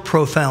 4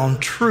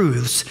 profound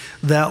truths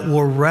that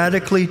will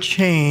radically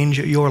change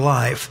your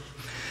life.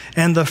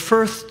 And the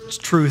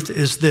first truth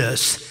is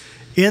this.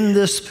 In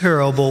this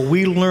parable,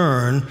 we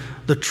learn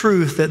the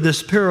truth that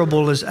this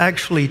parable is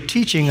actually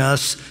teaching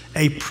us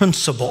a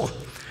principle.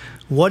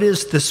 What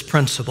is this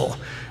principle?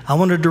 I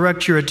want to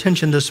direct your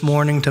attention this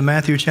morning to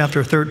Matthew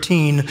chapter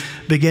 13,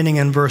 beginning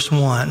in verse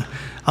 1.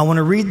 I want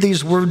to read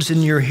these words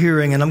in your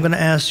hearing, and I'm going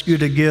to ask you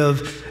to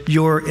give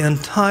your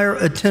entire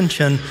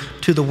attention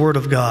to the Word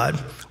of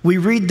God. We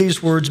read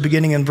these words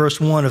beginning in verse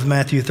 1 of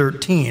Matthew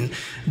 13.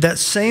 That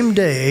same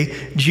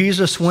day,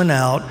 Jesus went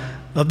out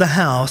of the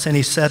house, and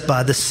He sat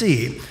by the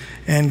sea.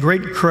 And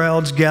great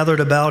crowds gathered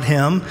about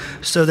Him,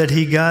 so that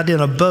He got in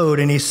a boat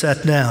and He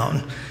sat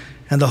down.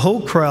 And the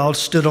whole crowd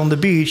stood on the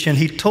beach, and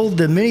He told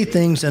them many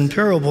things in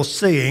parables,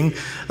 saying,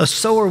 A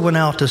sower went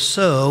out to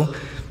sow,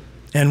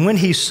 and when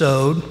he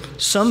sowed,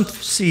 some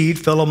seed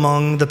fell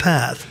among the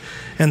path,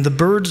 and the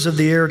birds of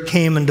the air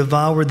came and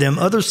devoured them.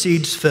 Other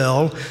seeds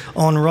fell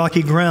on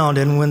rocky ground,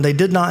 and when they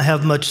did not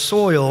have much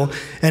soil,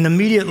 and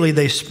immediately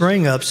they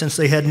sprang up, since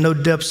they had no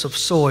depths of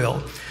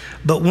soil.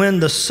 But when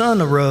the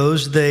sun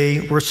arose,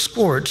 they were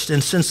scorched,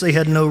 and since they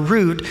had no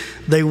root,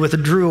 they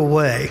withdrew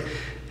away.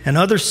 And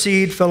other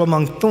seed fell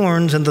among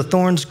thorns, and the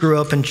thorns grew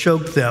up and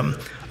choked them.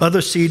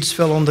 Other seeds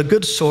fell on the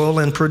good soil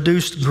and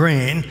produced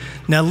grain.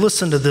 Now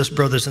listen to this,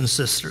 brothers and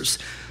sisters.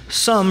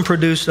 Some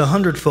produced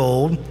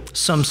 100-fold,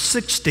 some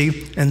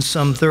 60, and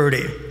some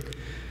 30.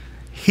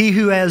 He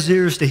who has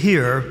ears to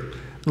hear,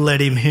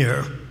 let him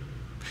hear.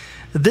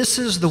 This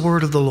is the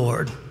word of the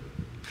Lord.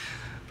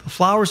 The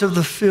flowers of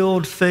the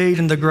field fade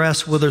and the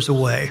grass withers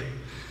away,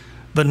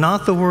 but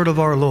not the word of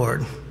our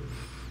Lord.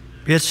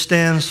 It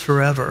stands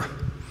forever,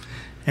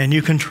 and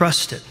you can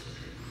trust it.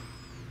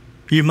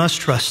 You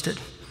must trust it.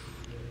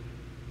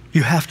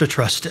 You have to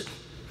trust it.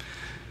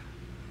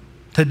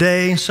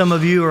 Today, some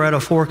of you are at a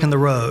fork in the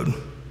road.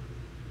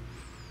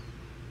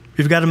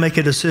 You've got to make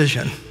a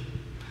decision.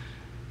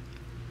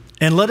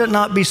 And let it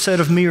not be said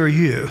of me or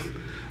you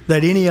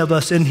that any of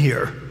us in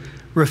here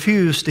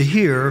refuse to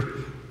hear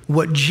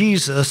what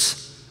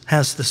Jesus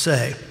has to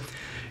say.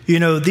 You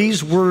know,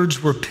 these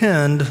words were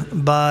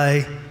penned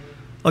by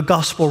a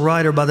gospel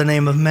writer by the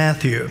name of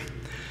Matthew.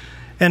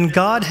 And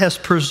God has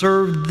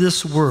preserved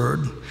this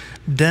word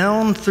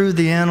down through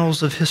the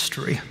annals of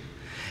history.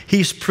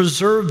 He's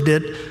preserved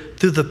it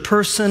through the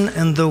person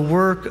and the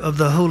work of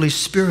the Holy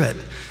Spirit,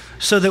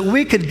 so that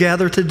we could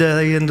gather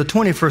today in the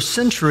 21st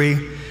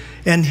century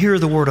and hear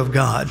the Word of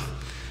God.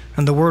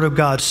 And the Word of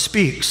God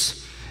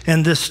speaks.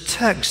 And this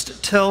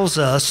text tells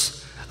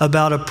us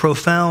about a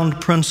profound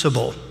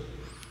principle.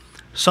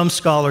 Some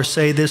scholars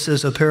say this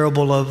is a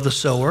parable of the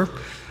sower.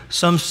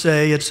 Some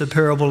say it's a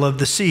parable of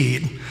the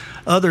seed.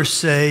 Others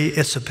say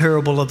it's a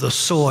parable of the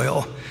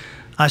soil.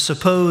 I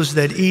suppose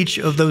that each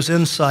of those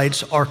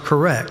insights are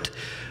correct.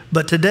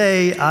 But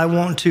today, I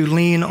want to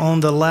lean on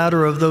the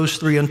latter of those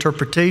 3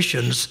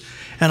 interpretations.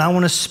 And I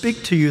want to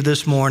speak to you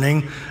this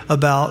morning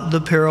about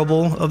the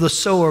parable of the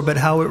sower, but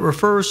how it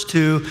refers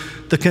to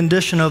the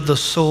condition of the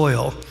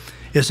soil.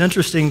 It's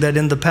interesting that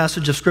in the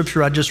passage of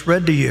Scripture I just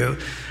read to you,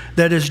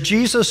 that as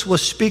Jesus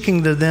was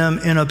speaking to them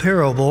in a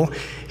parable,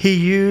 He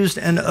used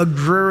an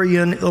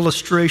agrarian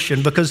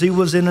illustration because He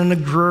was in an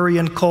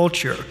agrarian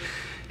culture.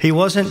 He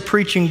wasn't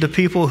preaching to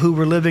people who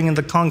were living in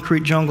the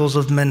concrete jungles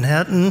of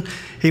Manhattan.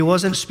 He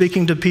wasn't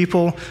speaking to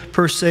people,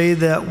 per se,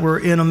 that were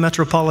in a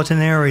metropolitan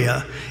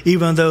area,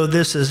 even though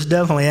this is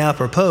definitely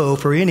apropos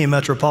for any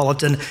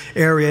metropolitan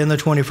area in the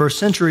 21st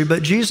century.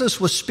 But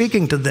Jesus was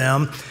speaking to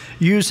them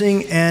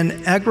using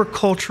an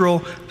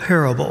agricultural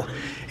parable.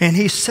 And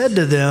he said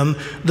to them,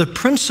 the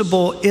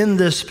principle in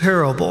this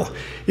parable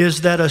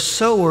is that a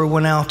sower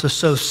went out to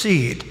sow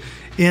seed.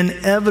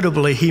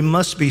 Inevitably, he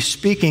must be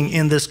speaking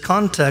in this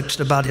context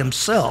about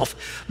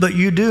himself. But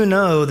you do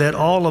know that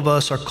all of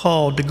us are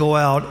called to go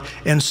out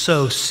and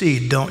sow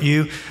seed, don't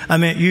you? I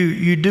mean,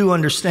 you do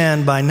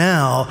understand by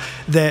now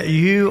that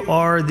you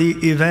are the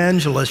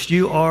evangelists,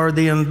 you are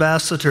the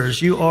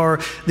ambassadors, you are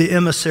the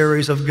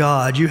emissaries of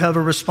God. You have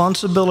a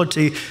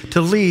responsibility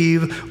to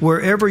leave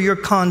wherever your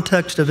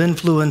context of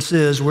influence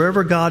is,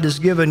 wherever God has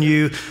given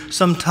you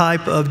some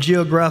type of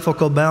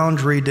geographical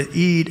boundary to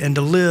eat and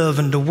to live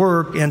and to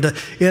work and to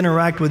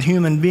interact with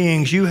human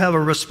beings. You have a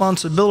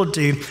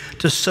responsibility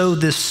to sow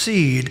this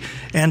seed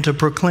and to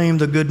proclaim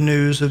the good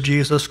news of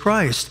Jesus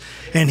Christ.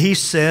 And he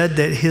said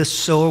that his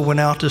sower went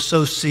out to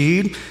sow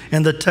seed,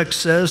 and the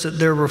text says that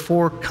there were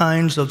 4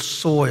 kinds of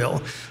soil.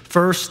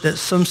 First, that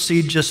some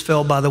seed just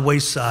fell by the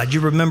wayside.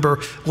 You remember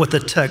what the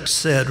text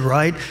said,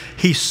 right?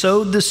 He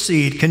sowed the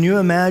seed. Can you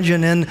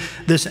imagine in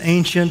this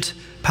ancient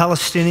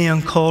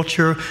Palestinian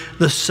culture,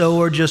 the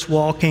sower just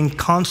walking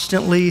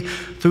constantly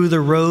through the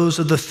rows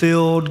of the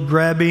field,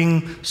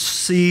 grabbing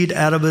seed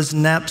out of his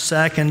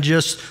knapsack and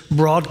just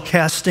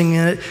broadcasting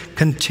it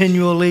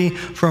continually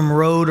from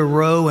row to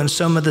row, and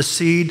some of the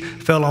seed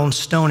fell on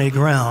stony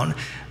ground.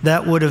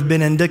 That would have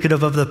been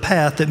indicative of the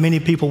path that many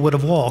people would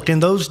have walked. In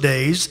those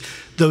days,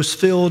 those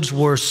fields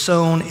were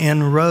sown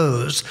in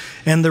rows,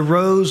 and the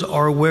rows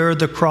are where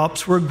the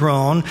crops were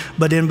grown,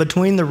 but in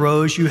between the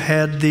rows you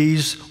had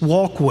these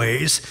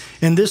walkways,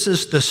 and this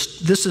is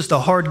the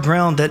hard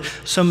ground that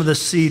some of the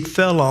seed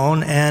fell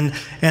on, and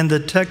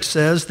the text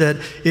says that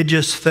it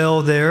just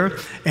fell there,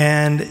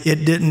 and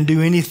it didn't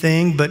do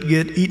anything but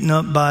get eaten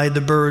up by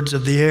the birds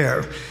of the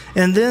air.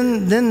 And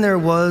then there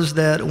was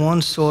that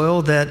one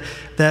soil that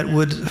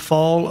would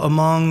fall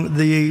among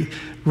the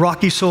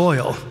rocky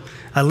soil.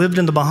 I lived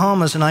in the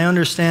Bahamas, and I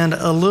understand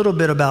a little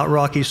bit about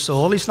rocky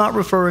soil. He's not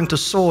referring to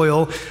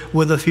soil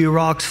with a few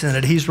rocks in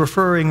it. He's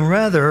referring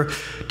rather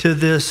to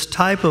this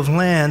type of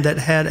land that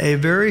had a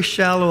very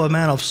shallow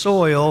amount of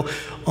soil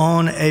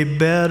on a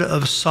bed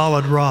of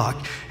solid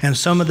rock. And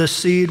some of the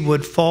seed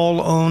would fall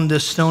on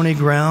this stony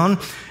ground,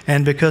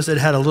 and because it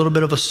had a little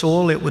bit of a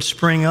soil, it would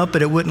spring up,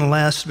 but it wouldn't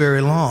last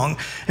very long.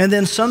 And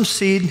then some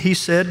seed, he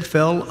said,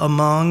 fell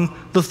among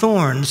the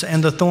thorns,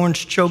 and the thorns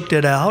choked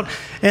it out.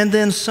 And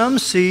then some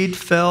seed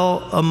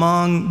fell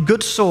among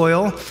good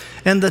soil,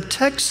 and the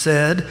text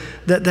said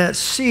that that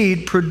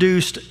seed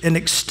produced an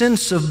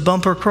extensive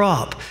bumper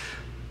crop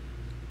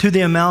to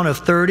the amount of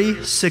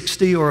 30,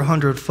 60, or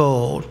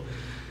 100-fold.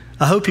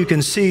 I hope you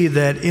can see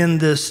that in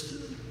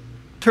this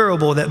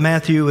parable that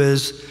Matthew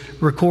is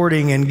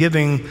recording and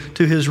giving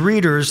to his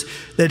readers,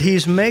 that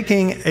he's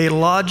making a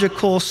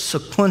logical,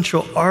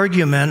 sequential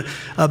argument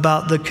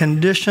about the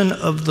condition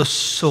of the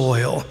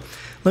soil.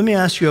 Let me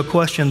ask you a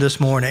question this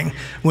morning.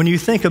 When you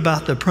think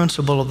about the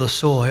principle of the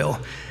soil,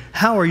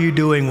 how are you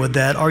doing with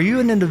that? Are you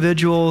an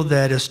individual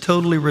that is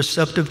totally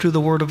receptive to the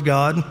Word of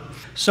God?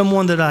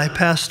 Someone that I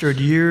pastored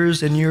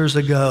years and years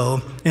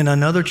ago in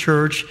another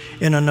church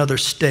in another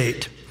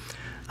state.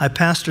 I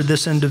pastored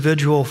this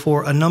individual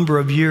for a number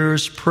of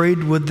years,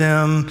 prayed with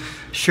them,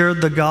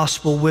 shared the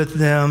gospel with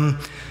them,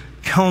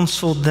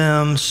 counseled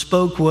them,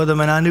 spoke with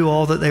them, and I knew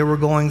all that they were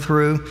going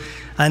through.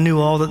 I knew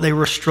all that they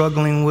were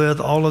struggling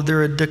with, all of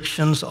their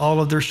addictions, all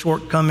of their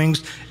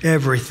shortcomings,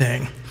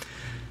 everything.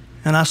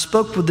 And I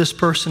spoke with this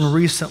person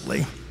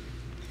recently,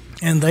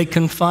 and they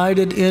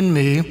confided in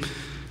me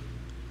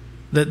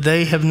that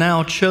they have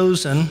now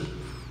chosen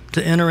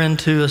to enter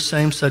into a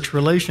same-sex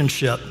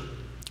relationship.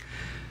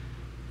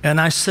 And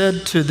I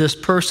said to this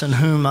person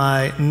whom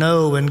I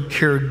know and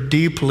care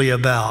deeply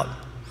about,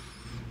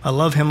 I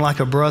love him like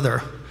a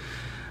brother.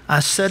 I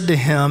said to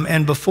him,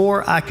 and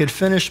before I could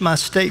finish my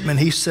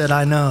statement, he said,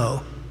 I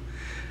know.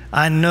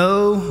 I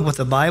know what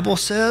the Bible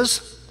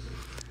says.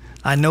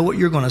 I know what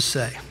you're going to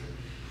say.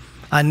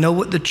 I know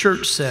what the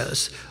church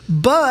says.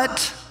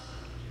 But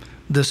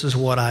this is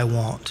what I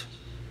want.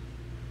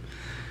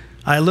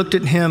 I looked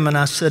at him and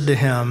I said to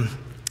him,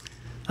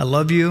 I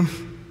love you.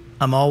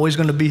 I'm always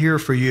going to be here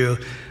for you,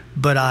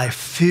 but I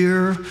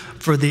fear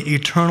for the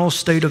eternal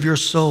state of your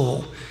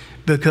soul,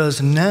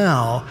 because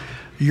now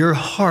your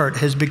heart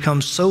has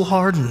become so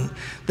hardened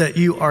that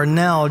you are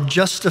now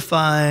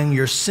justifying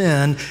your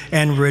sin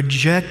and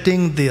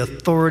rejecting the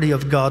authority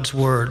of God's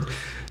word.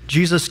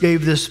 Jesus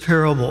gave this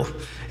parable,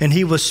 and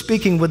he was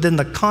speaking within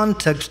the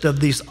context of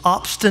these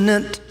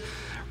obstinate,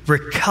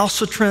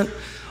 recalcitrant,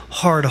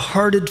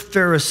 hard-hearted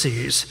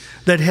Pharisees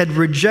that had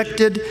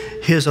rejected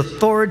his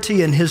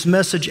authority and his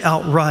message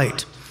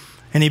outright.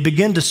 And he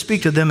began to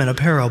speak to them in a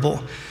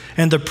parable.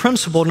 And the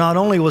principle not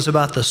only was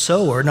about the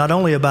sower, not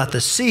only about the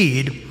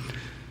seed,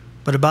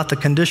 but about the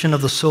condition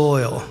of the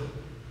soil.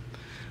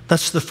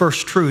 That's the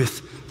first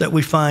truth that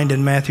we find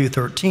in Matthew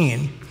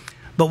 13.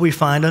 But we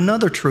find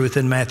another truth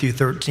in Matthew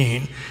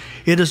 13.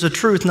 It is a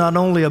truth not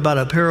only about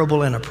a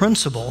parable and a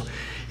principle,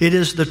 it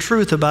is the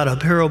truth about a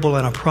parable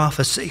and a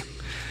prophecy.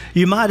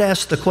 You might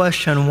ask the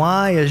question,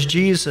 why is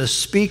Jesus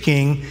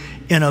speaking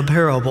in a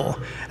parable?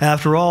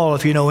 After all,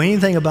 if you know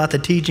anything about the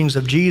teachings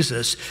of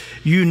Jesus,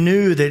 you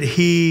knew that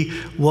he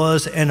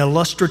was an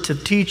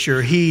illustrative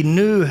teacher. He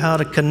knew how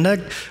to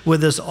connect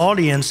with his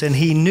audience, and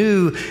he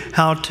knew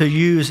how to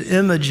use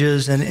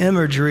images and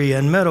imagery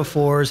and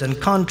metaphors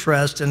and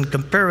contrasts and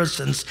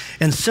comparisons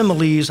and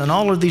similes and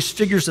all of these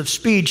figures of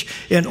speech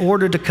in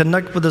order to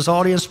connect with his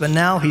audience, but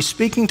now he's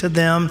speaking to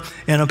them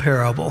in a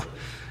parable.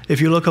 If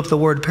you look up the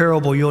word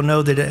parable, you'll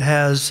know that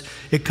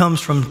it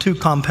comes from two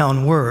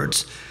compound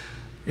words.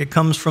 It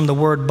comes from the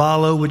word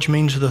balo, which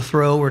means to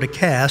throw or to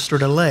cast or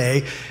to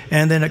lay,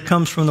 and then it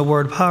comes from the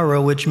word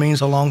para, which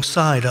means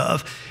alongside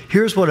of.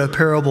 Here's what a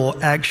parable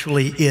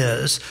actually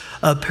is.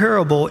 A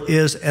parable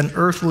is an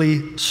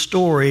earthly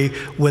story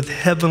with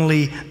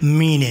heavenly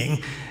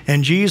meaning,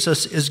 and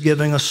Jesus is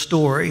giving a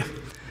story.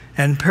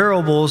 And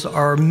parables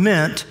are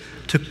meant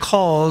to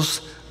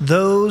cause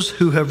those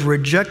who have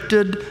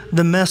rejected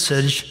the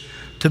message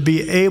to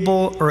be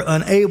able or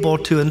unable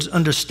to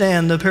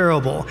understand the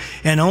parable.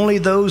 And only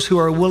those who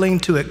are willing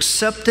to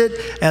accept it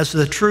as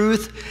the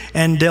truth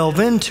and delve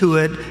into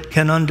it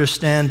can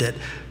understand it.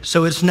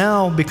 So it's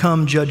now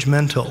become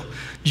judgmental.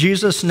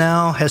 Jesus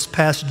now has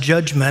passed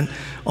judgment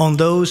on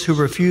those who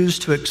refuse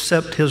to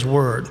accept his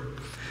word.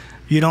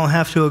 You don't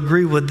have to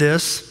agree with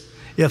this.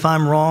 If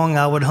I'm wrong,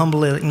 I would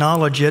humbly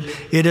acknowledge it.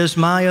 It is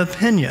my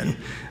opinion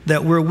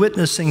that we're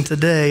witnessing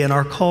today in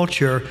our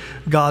culture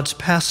God's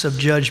passive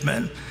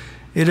judgment.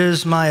 It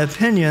is my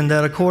opinion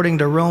that according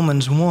to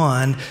Romans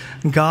 1,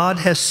 God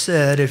has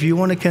said, if you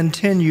want to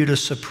continue to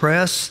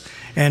suppress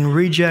and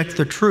reject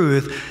the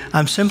truth,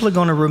 I'm simply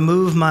going to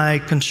remove my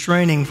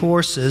constraining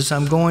forces.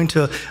 I'm going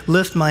to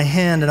lift my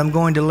hand and I'm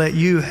going to let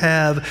you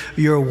have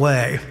your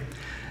way.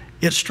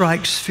 It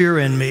strikes fear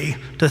in me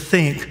to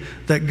think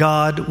that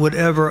God would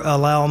ever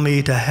allow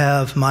me to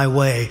have my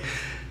way.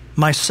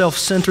 My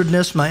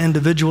self-centeredness, my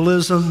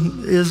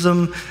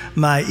individualism,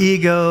 my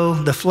ego,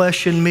 the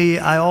flesh in me,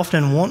 I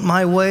often want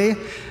my way,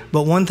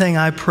 but one thing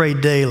I pray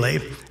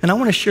daily, and I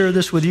want to share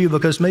this with you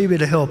because maybe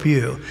it'll help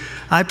you.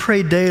 I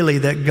pray daily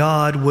that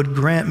God would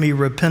grant me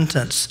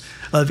repentance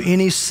of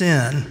any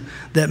sin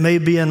that may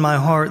be in my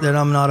heart that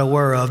I'm not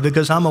aware of,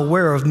 because I'm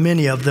aware of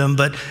many of them,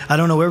 but I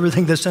don't know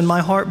everything that's in my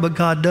heart, but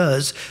God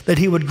does, that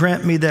he would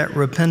grant me that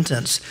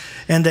repentance,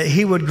 and that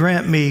he would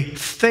grant me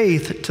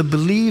faith to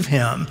believe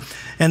him,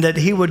 and that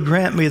he would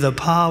grant me the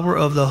power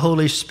of the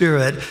Holy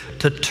Spirit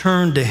to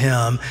turn to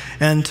him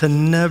and to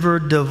never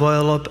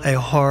develop a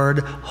hard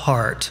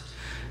heart.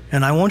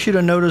 And I want you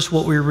to notice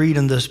what we read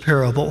in this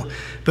parable,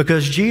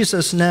 because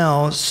Jesus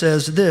now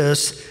says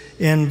this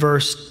in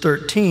verse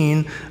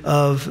 13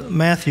 of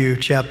Matthew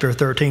chapter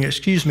 13,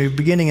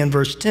 beginning in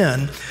verse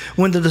 10.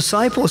 When the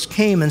disciples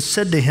came and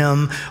said to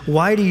him,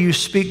 "Why do you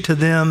speak to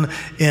them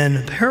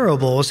in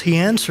parables?" He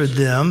answered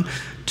them,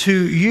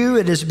 "To you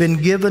it has been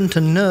given to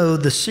know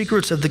the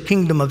secrets of the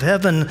kingdom of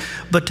heaven,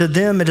 but to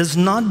them it has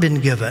not been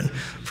given.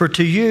 For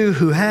to you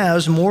who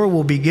has, more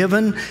will be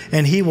given,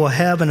 and he will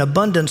have an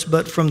abundance,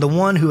 but from the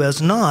one who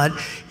has not,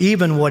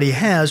 even what he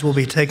has will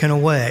be taken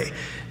away.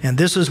 And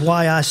this is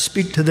why I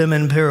speak to them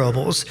in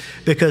parables,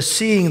 because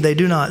seeing they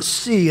do not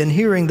see, and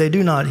hearing they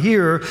do not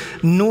hear,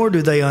 nor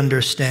do they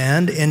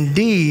understand.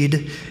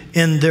 Indeed,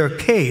 in their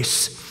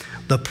case,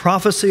 the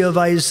prophecy of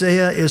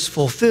Isaiah is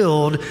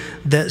fulfilled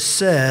that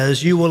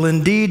says, you will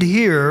indeed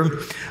hear,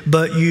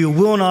 but you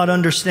will not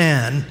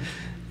understand.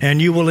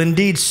 And you will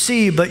indeed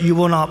see, but you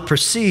will not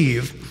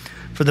perceive.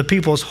 For the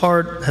people's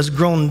heart has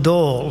grown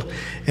dull,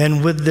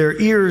 and with their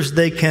ears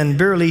they can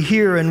barely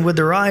hear, and with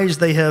their eyes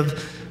they have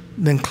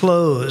been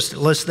closed,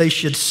 lest they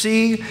should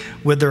see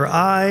with their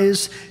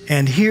eyes,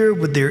 and hear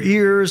with their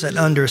ears, and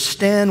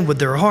understand with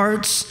their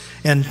hearts,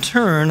 and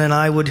turn, and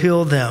I would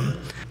heal them."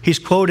 He's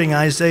quoting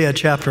Isaiah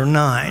chapter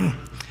 9,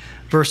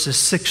 verses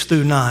 6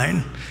 through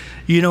 9.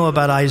 You know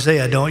about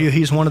Isaiah, don't you?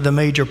 He's one of the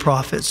major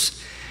prophets.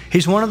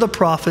 He's one of the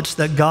prophets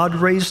that God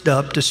raised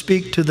up to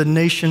speak to the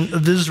nation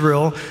of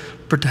Israel,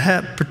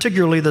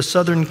 particularly the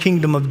southern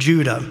kingdom of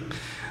Judah.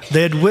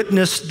 They had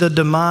witnessed the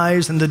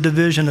demise and the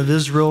division of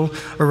Israel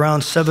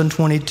around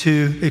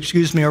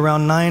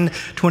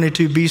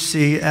 922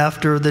 BC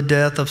after the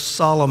death of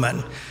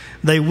Solomon.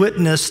 They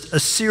witnessed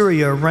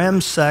Assyria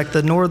ransack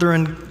the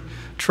northern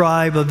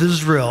tribe of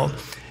Israel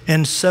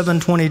in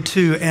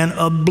 722 and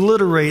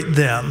obliterate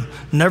them,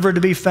 never to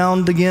be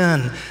found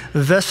again.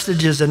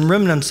 Vestiges and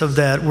remnants of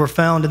that were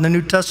found in the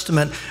New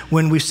Testament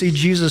when we see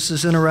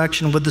Jesus'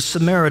 interaction with the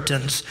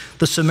Samaritans.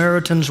 The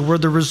Samaritans were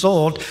the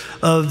result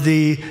of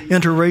the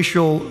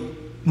interracial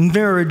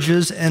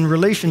marriages and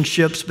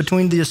relationships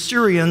between the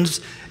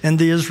Assyrians and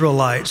the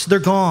Israelites. They're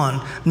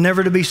gone,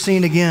 never to be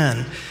seen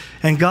again.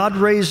 And God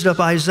raised up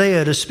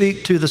Isaiah to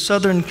speak to the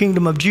southern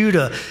kingdom of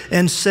Judah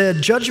and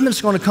said,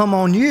 judgment's going to come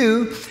on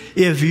you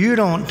if you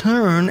don't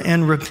turn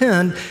and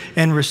repent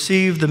and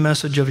receive the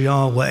message of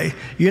Yahweh.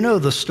 You know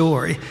the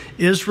story.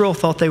 Israel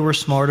thought they were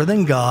smarter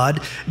than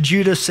God.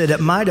 Judah said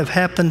it might have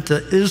happened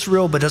to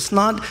Israel, but it's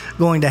not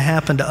going to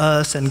happen to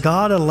us. And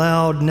God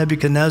allowed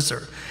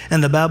Nebuchadnezzar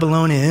and the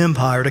Babylonian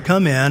Empire to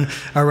come in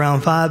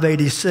around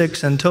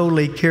 586 and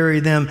totally carry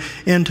them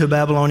into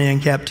Babylonian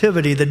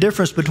captivity. The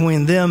difference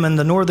between them and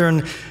the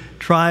northern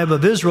tribe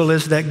of Israel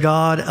is that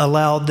God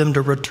allowed them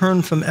to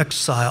return from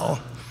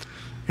exile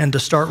and to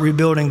start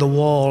rebuilding the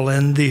wall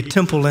and the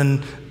temple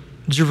in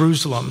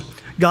Jerusalem.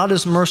 God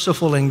is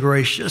merciful and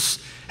gracious.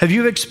 Have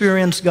you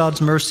experienced God's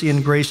mercy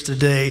and grace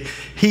today?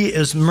 He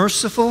is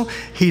merciful,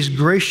 He's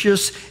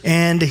gracious,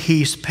 and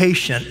He's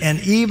patient. And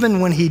even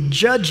when He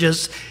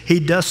judges, He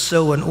does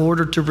so in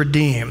order to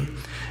redeem.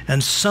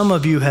 And some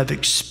of you have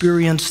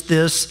experienced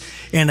this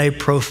in a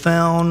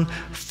profound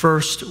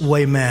first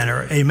way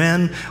manner.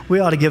 Amen? We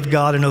ought to give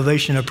God an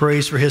ovation of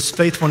praise for His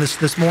faithfulness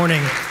this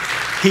morning.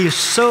 He's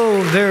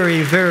so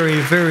very, very,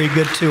 very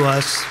good to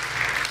us.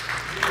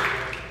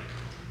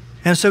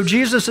 And so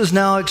Jesus is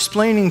now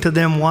explaining to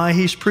them why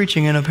He's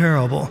preaching in a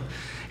parable.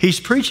 He's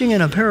preaching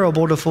in a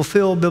parable to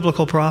fulfill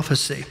biblical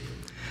prophecy.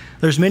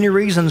 There's many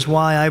reasons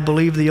why I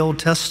believe the Old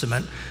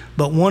Testament,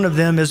 but one of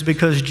them is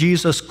because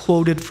Jesus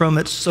quoted from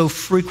it so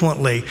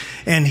frequently,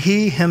 and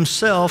He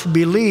Himself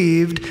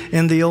believed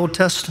in the Old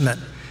Testament.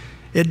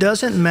 It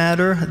doesn't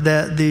matter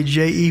that the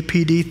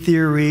JEPD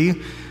theory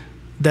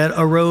that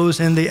arose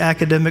in the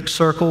academic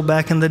circle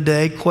back in the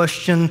day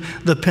questioned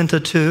the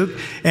Pentateuch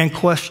and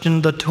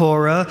questioned the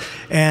Torah.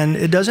 And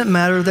it doesn't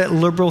matter that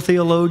liberal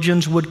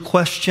theologians would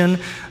question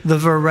the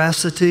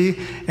veracity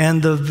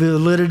and the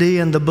validity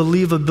and the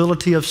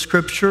believability of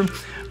Scripture.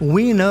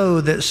 We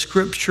know that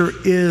Scripture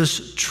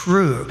is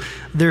true.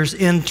 There's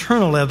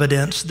internal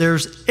evidence,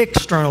 there's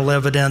external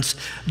evidence,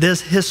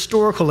 there's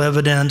historical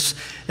evidence,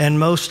 and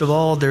most of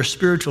all, there's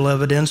spiritual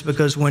evidence,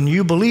 because when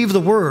you believe the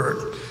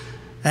Word,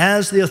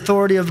 as the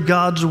authority of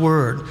God's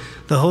Word,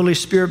 the Holy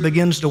Spirit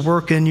begins to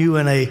work in you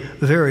in a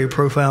very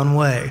profound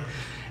way.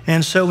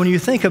 And so when you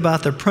think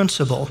about the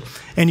principle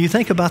and you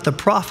think about the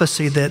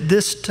prophecy that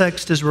this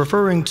text is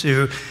referring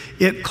to,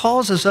 it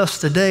causes us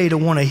today to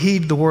want to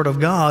heed the Word of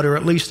God, or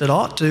at least it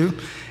ought to.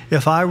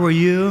 If I were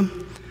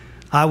you,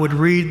 I would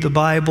read the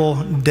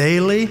Bible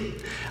daily.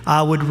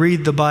 I would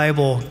read the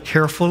Bible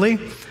carefully.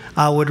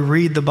 I would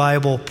read the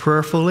Bible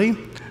prayerfully.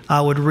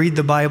 I would read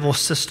the Bible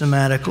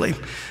systematically.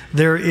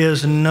 There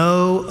is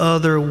no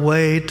other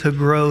way to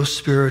grow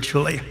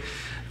spiritually.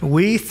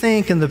 We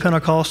think in the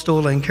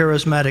Pentecostal and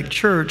Charismatic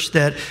Church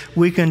that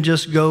we can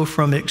just go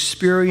from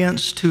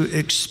experience to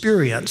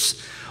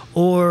experience,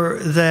 or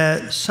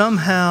that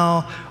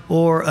somehow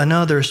or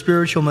another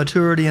spiritual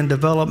maturity and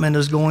development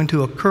is going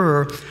to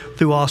occur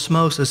through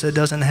osmosis. It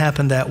doesn't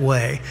happen that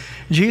way.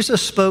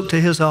 Jesus spoke to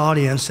His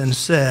audience and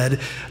said,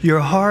 your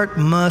heart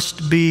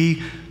must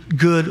be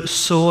good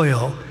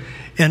soil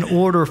in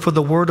order for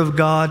the Word of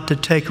God to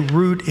take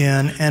root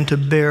in and to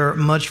bear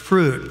much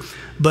fruit.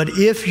 But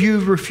if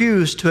you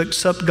refuse to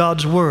accept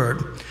God's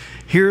Word,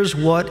 here's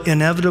what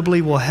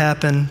inevitably will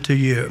happen to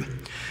you.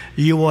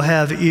 You will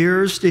have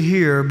ears to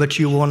hear, but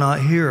you will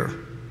not hear.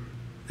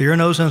 The ear,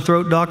 nose, and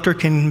throat doctor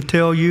can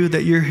tell you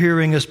that your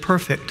hearing is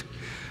perfect,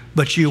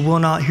 but you will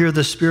not hear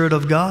the Spirit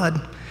of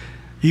God.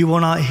 You will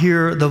not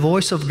hear the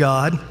voice of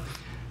God,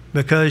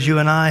 because you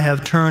and I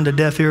have turned a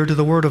deaf ear to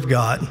the Word of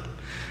God.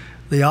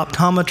 The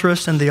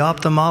optometrist and the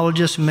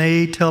ophthalmologist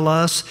may tell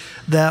us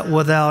that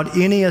without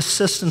any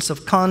assistance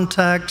of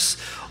contacts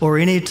or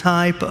any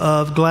type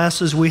of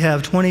glasses, we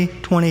have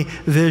 20/20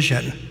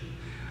 vision,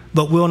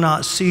 but will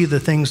not see the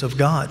things of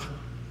God.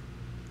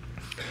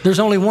 There's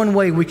only one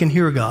way we can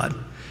hear God.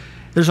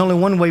 There's only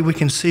one way we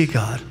can see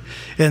God,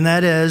 and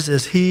that is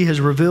as He has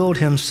revealed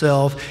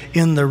Himself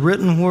in the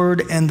written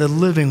Word and the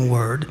living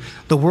Word,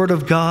 the Word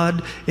of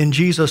God in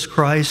Jesus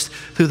Christ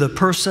through the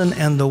person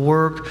and the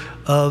work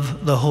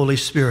of the Holy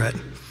Spirit.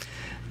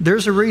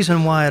 There's a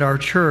reason why at our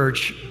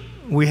church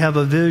we have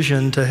a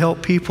vision to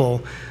help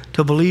people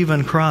to believe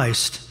in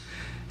Christ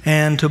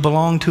and to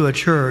belong to a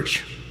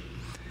church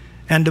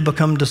and to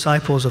become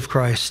disciples of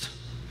Christ.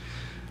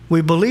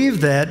 We believe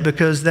that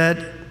because that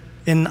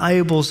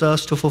enables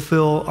us to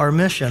fulfill our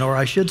mission, or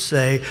I should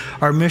say,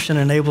 our mission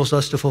enables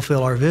us to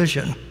fulfill our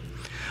vision.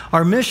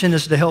 Our mission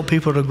is to help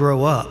people to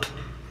grow up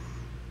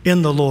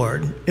in the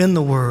Lord, in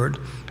the Word,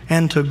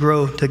 and to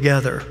grow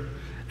together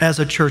as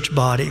a church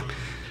body.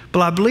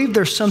 But I believe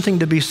there's something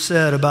to be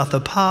said about the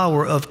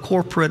power of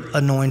corporate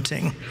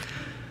anointing.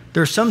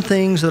 There are some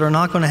things that are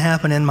not going to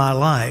happen in my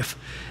life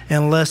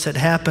unless it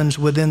happens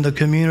within the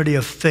community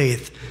of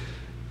faith,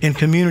 in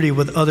community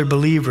with other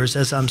believers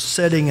as I'm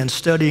studying and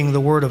studying the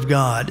Word of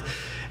God.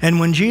 And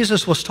when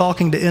Jesus was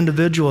talking to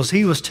individuals,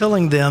 He was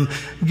telling them,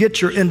 get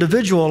your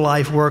individual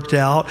life worked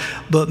out,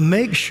 but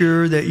make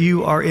sure that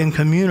you are in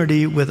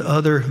community with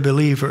other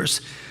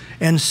believers.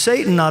 And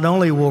Satan not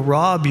only will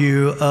rob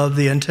you of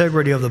the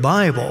integrity of the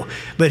Bible,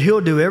 but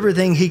he'll do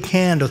everything he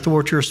can to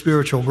thwart your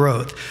spiritual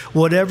growth,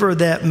 whatever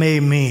that may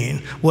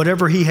mean,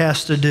 whatever he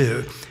has to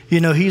do. You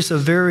know, he's a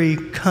very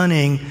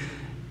cunning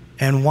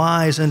and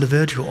wise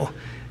individual.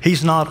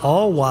 He's not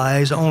all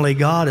wise. Only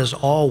God is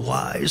all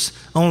wise.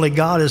 Only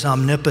God is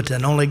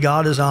omnipotent. Only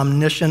God is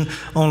omniscient.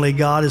 Only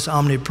God is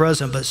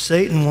omnipresent. But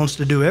Satan wants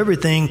to do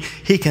everything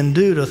he can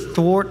do to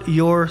thwart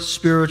your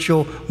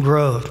spiritual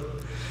growth.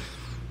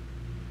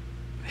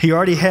 He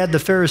already had the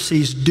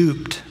Pharisees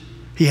duped.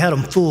 He had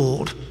them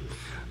fooled.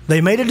 They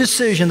made a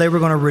decision they were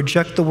going to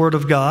reject the word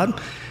of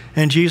God.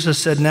 And Jesus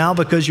said, now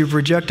because you've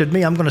rejected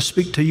me, I'm going to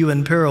speak to you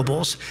in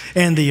parables.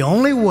 And the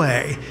only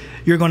way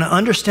you're going to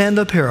understand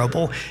the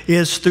parable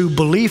is through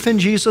belief in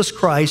Jesus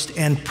Christ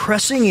and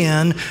pressing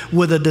in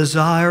with a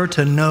desire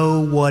to know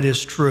what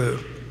is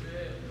true.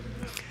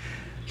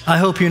 I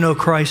hope you know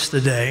Christ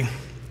today.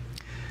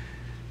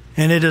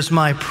 And it is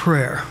my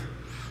prayer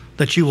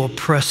that you will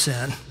press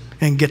in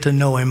and get to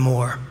know him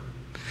more.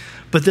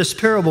 But this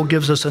parable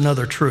gives us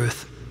another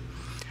truth.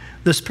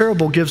 This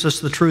parable gives us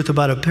the truth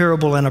about a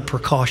parable and a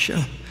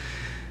precaution.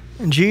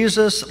 And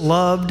Jesus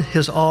loved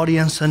his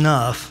audience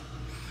enough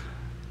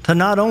to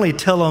not only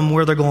tell them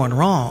where they're going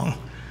wrong,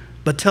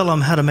 but tell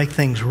them how to make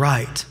things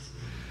right.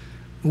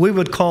 We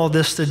would call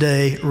this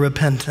today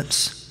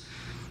repentance.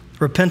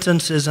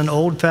 Repentance is an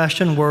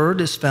old-fashioned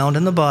word. It's found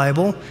in the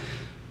Bible.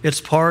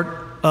 It's part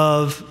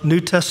of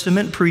New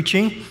Testament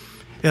preaching.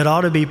 It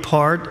ought to be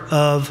part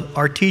of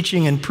our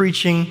teaching and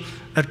preaching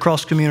at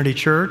Cross Community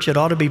Church. It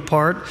ought to be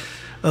part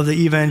of the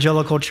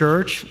evangelical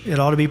church. It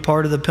ought to be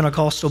part of the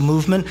Pentecostal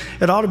movement.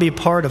 It ought to be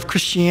part of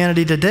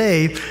Christianity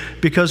today,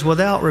 because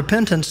without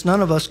repentance, none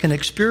of us can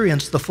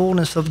experience the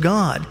fullness of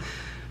God.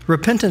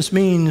 Repentance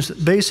means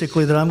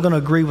basically that I'm going to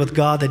agree with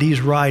God that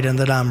he's right and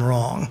that I'm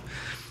wrong.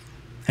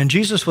 And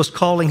Jesus was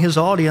calling his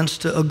audience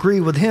to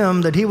agree with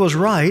him that he was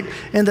right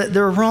and that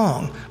they're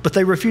wrong. But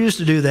they refused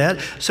to do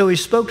that, so he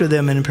spoke to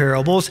them in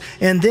parables.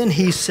 And then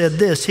he said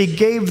this. He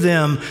gave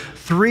them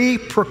 3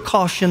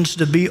 precautions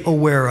to be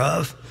aware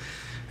of.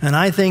 And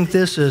I think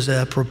this is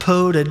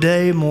apropos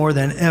today more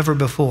than ever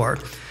before.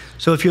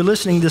 So if you're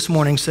listening this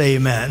morning, say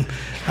amen.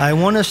 I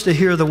want us to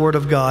hear the word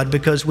of God,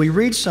 because we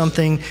read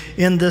something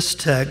in this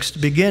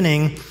text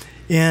beginning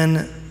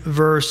in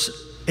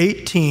verse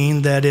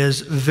 18 that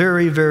is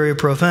very, very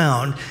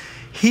profound.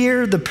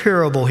 Hear the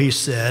parable, he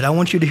said. I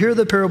want you to hear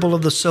the parable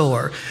of the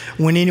sower.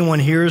 When anyone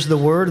hears the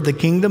word of the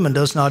kingdom and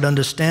does not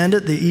understand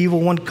it, the evil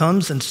one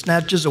comes and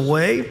snatches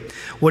away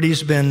what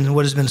has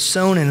been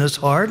sown in his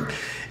heart.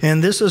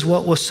 And this is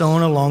what was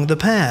sown along the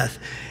path.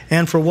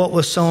 And for what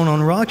was sown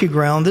on rocky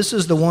ground, this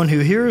is the one who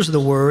hears the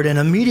word and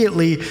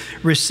immediately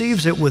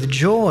receives it with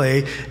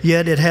joy,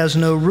 yet it has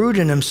no root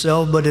in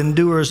himself, but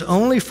endures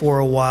only for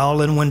a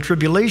while. And when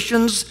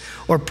tribulations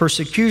or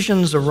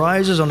persecutions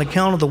arises on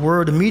account of the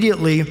word,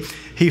 immediately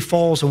he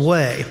falls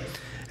away.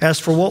 As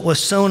for what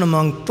was sown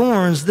among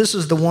thorns, this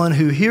is the one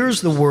who hears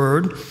the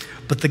word,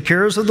 but the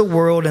cares of the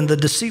world and the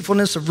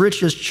deceitfulness of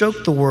riches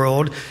choke the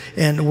word,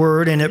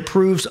 and it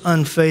proves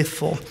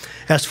unfaithful.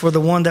 As for the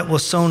one that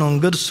was sown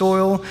on good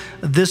soil,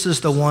 this is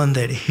the one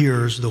that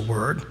hears the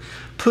word.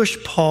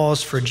 Push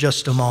pause for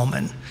just a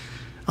moment.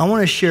 I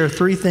want to share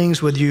 3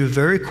 things with you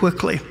very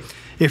quickly.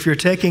 If you're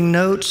taking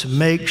notes,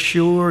 make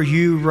sure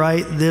you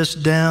write this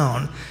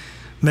down.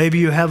 Maybe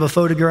you have a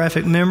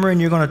photographic memory and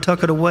you're going to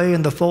tuck it away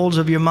in the folds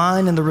of your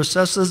mind and the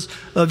recesses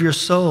of your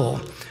soul.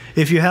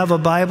 If you have a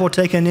Bible,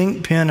 take an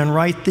ink pen and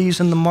write these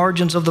in the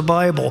margins of the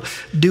Bible.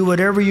 Do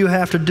whatever you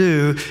have to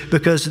do,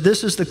 because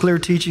this is the clear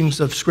teachings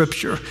of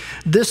Scripture.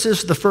 This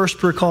is the first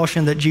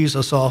precaution that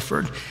Jesus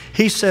offered.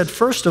 He said,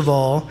 first of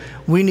all,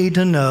 we need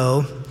to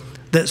know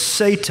that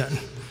Satan,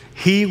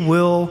 he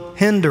will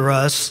hinder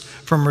us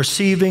from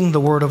receiving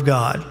the Word of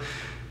God.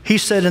 He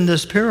said in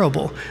this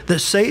parable that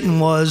Satan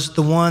was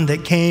the one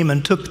that came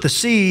and took the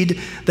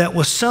seed that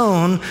was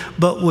sown,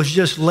 but was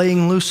just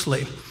laying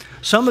loosely.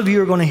 Some of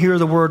you are going to hear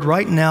the word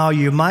right now.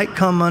 You might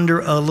come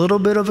under a little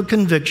bit of a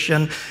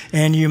conviction,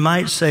 and you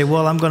might say,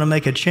 well, I'm going to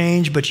make a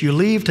change, but you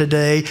leave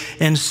today,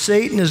 and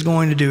Satan is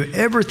going to do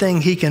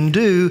everything he can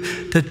do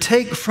to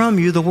take from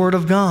you the word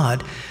of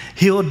God.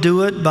 He'll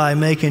do it by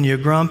making you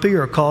grumpy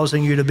or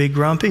causing you to be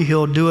grumpy.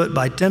 He'll do it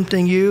by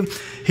tempting you.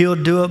 He'll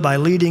do it by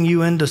leading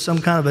you into some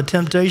kind of a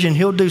temptation.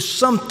 He'll do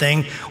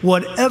something,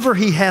 whatever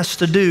he has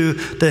to do,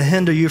 to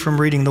hinder you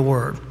from reading the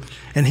word.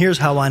 And here's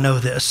how I know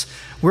this.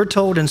 We're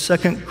told in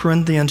 2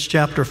 Corinthians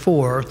chapter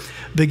 4,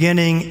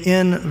 beginning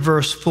in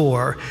verse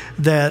 4,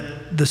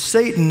 that the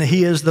Satan,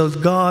 he is the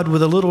God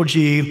with a little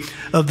g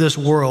of this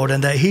world,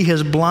 and that he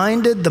has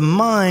blinded the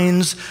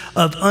minds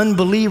of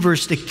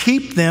unbelievers to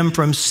keep them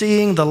from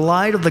seeing the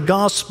light of the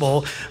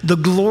gospel, the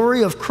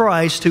glory of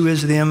Christ, who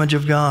is the image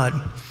of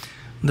God.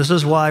 This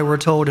is why we're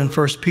told in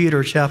 1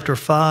 Peter chapter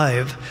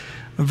 5,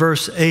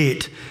 verse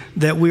 8,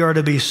 that we are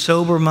to be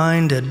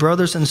sober-minded.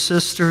 Brothers and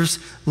sisters,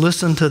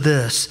 listen to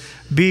this.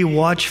 Be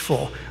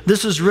watchful.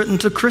 This is written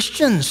to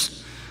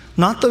Christians,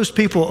 not those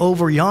people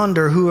over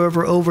yonder,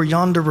 whoever over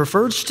yonder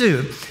refers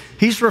to.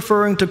 He's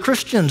referring to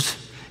Christians.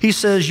 He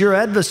says, your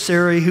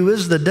adversary, who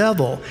is the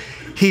devil,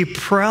 he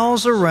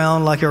prowls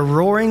around like a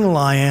roaring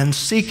lion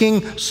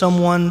seeking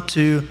someone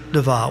to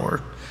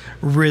devour.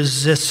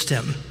 Resist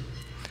him.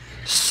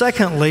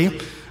 Secondly,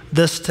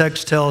 this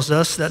text tells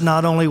us that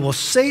not only will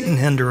Satan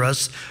hinder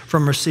us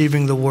from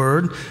receiving the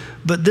word,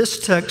 but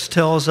this text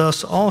tells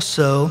us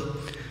also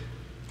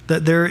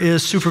that there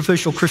is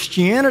superficial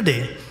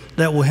Christianity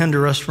that will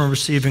hinder us from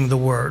receiving the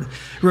word.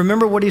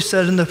 Remember what he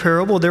said in the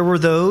parable? There were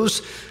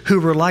those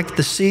who were like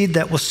the seed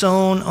that was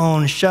sown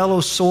on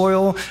shallow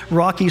soil,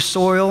 rocky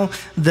soil,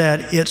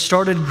 that it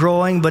started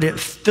growing, but it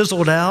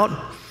fizzled out.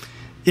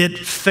 It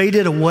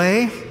faded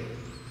away.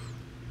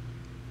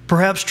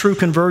 Perhaps true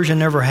conversion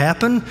never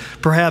happened.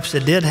 Perhaps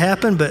it did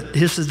happen, but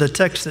this is the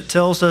text that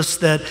tells us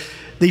that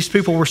these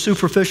people were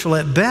superficial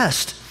at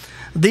best.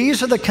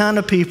 These are the kind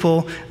of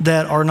people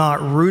that are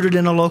not rooted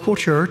in a local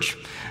church.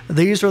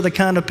 These are the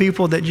kind of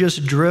people that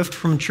just drift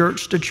from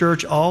church to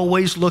church,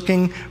 always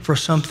looking for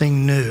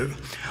something new,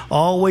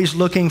 always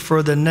looking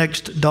for the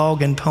next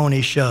dog and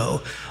pony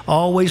show,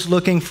 always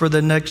looking for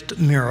the next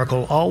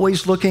miracle,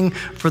 always looking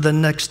for the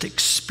next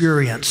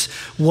experience.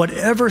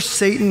 Whatever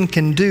Satan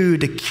can do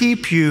to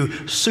keep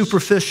you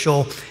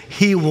superficial,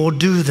 he will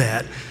do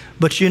that.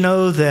 But you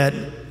know that,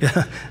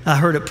 I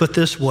heard it put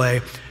this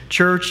way,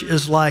 church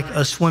is like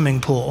a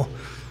swimming pool.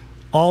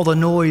 All the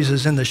noise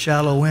is in the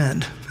shallow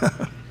end.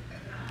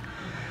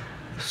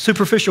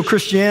 Superficial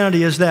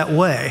Christianity is that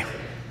way.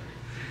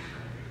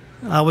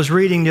 I was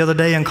reading the other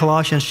day in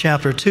Colossians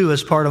chapter 2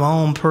 as part of my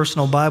own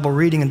personal Bible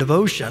reading and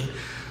devotion,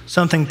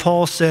 something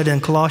Paul said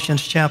in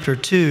Colossians chapter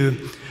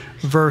 2,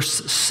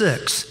 verse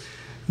 6.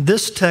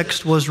 This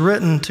text was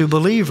written to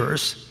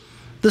believers.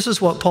 This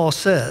is what Paul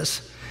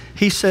says.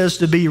 He says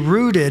to be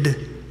rooted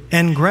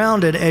and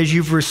grounded as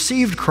you've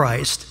received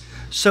Christ,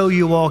 so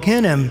you walk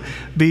in him.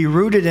 Be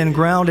rooted and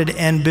grounded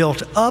and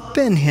built up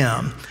in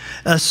him,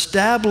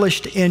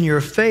 established in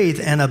your faith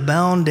and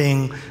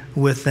abounding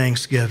with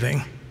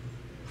thanksgiving.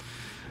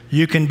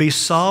 You can be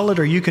solid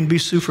or you can be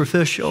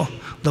superficial.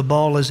 The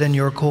ball is in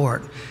your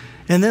court.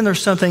 And then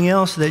there's something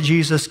else that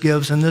Jesus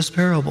gives in this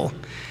parable.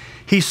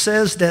 He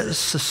says that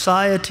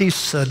society's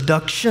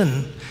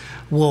seduction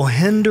will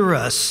hinder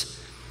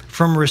us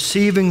from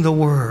receiving the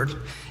word.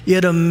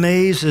 It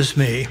amazes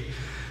me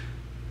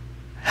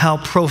how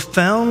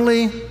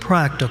profoundly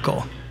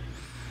practical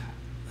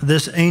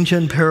this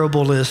ancient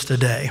parable is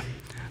today.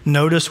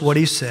 Notice what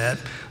he said,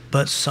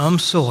 but some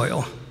seed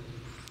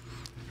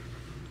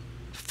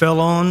fell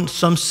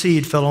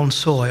on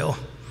soil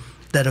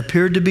that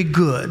appeared to be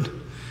good.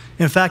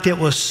 In fact, it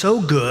was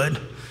so good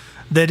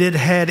that it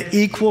had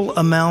equal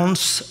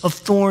amounts of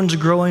thorns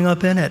growing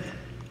up in it.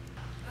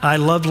 I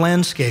loved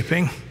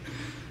landscaping.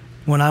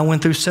 When I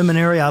went through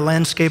seminary, I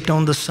landscaped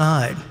on the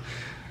side.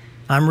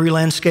 I'm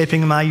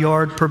re-landscaping my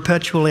yard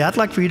perpetually. I'd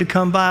like for you to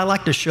come by. I'd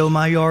like to show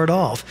my yard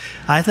off.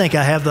 I think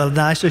I have the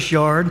nicest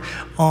yard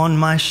on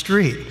my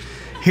street.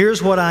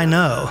 Here's what I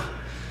know.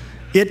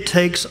 It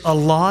takes a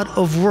lot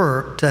of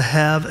work to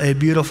have a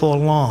beautiful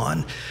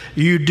lawn.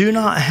 You do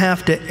not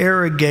have to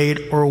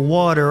irrigate or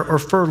water or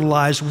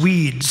fertilize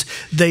weeds.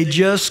 They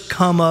just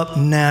come up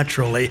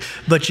naturally.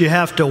 But you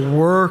have to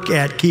work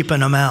at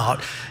keeping them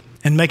out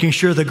and making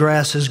sure the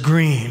grass is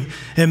green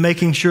and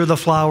making sure the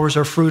flowers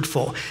are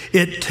fruitful.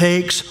 It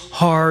takes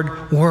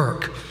hard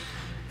work.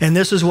 And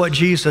this is what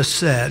Jesus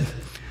said.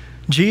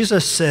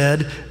 Jesus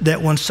said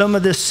that when some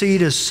of this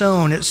seed is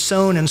sown, it's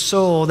sown in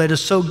soil that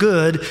is so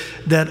good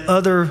that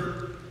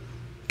other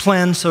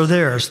plants are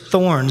there,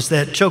 thorns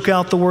that choke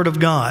out the word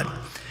of God.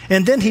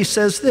 And then he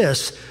says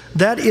this,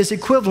 that is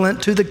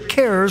equivalent to the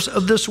cares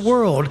of this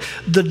world,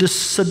 the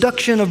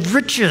seduction of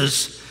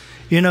riches.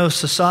 You know,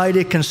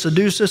 society can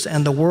seduce us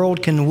and the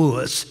world can woo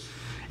us.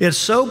 It's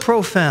so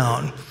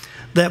profound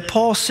that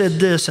Paul said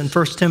this in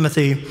 1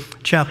 Timothy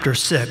chapter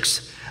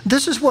 6.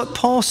 This is what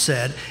Paul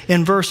said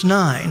in verse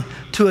 9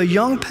 to a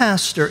young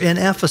pastor in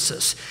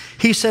Ephesus.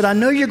 He said, I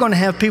know you're going to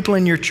have people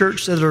in your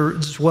church that are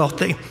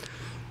wealthy.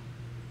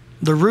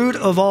 The root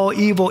of all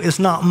evil is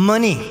not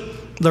money.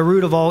 The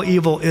root of all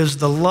evil is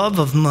the love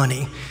of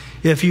money.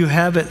 If you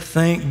have it,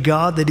 thank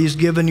God that he's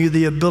given you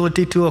the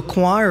ability to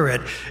acquire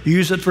it.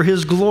 Use it for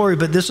his glory.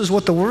 But this is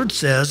what the word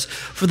says.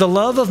 For the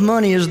love of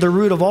money is the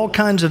root of all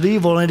kinds of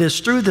evil, and it is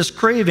through this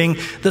craving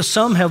that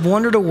some have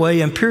wandered away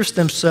and pierced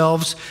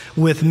themselves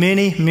with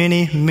many,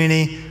 many,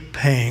 many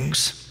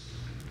pangs.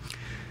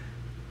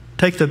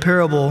 Take the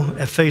parable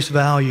at face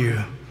value.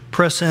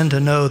 Press in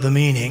to know the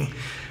meaning,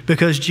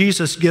 because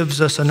Jesus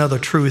gives us another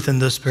truth in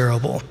this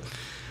parable.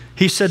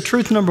 He said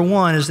truth number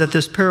one is that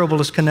this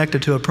parable is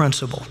connected to a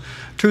principle.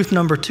 Truth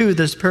number two,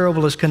 this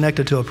parable is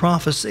connected to a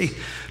prophecy.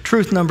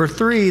 Truth number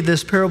three,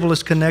 this parable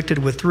is connected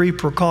with three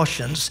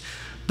precautions.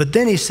 But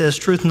then he says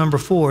truth number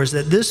four is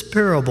that this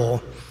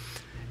parable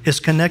is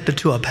connected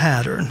to a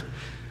pattern.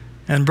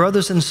 And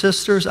brothers and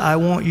sisters, I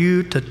want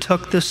you to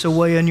tuck this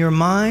away in your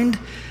mind.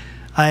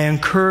 I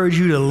encourage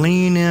you to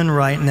lean in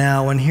right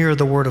now and hear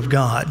the word of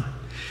God.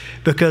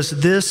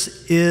 because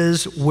this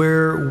is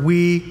where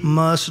we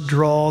must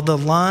draw the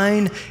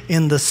line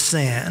in the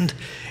sand.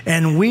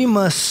 And we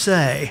must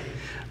say,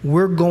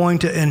 we're going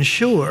to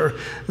ensure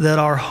that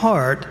our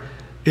heart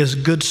is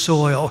good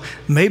soil.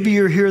 Maybe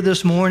you're here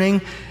this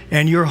morning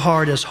and your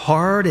heart is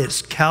hard,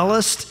 it's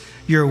calloused,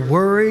 you're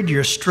worried,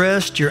 you're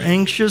stressed, you're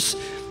anxious.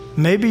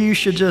 Maybe you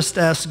should just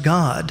ask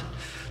God,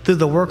 through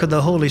the work of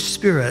the Holy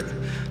Spirit,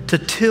 to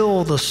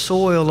till the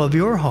soil of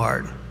your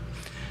heart.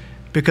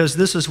 Because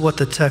this is what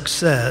the text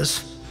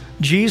says.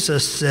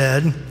 Jesus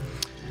said,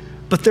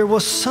 but there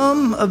was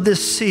some of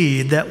this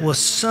seed that was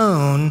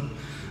sown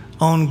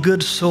on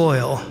good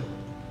soil.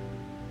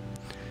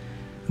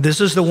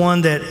 This is the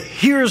one that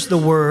hears the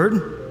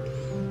word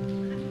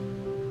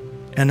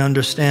and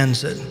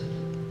understands it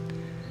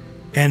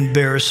and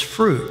bears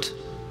fruit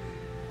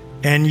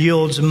and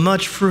yields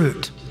much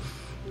fruit,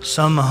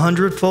 some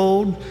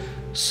 100-fold,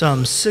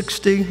 some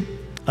 60,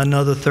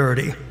 another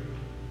 30.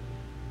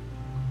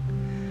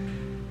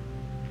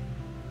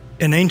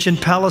 In ancient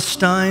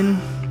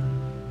Palestine,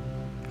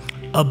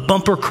 a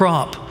bumper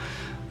crop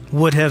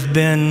would have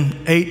been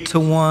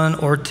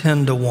 8-to-1 or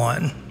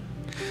 10-to-1.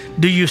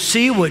 Do you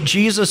see what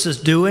Jesus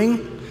is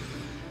doing?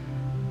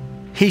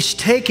 He's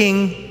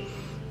taking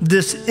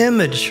this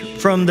image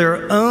from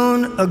their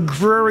own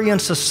agrarian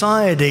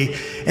society,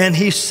 and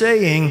he's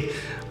saying,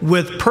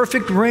 with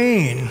perfect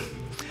rain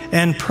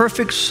and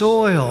perfect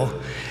soil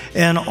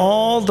and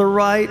all the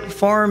right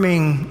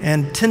farming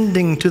and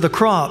tending to the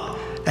crop,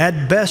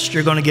 at best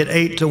you're going to get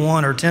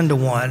 8-to-1 or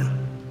 10-to-1.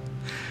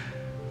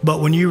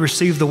 But when you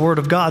receive the word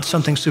of God,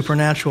 something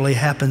supernaturally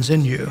happens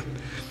in you,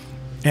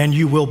 and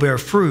you will bear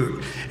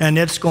fruit. And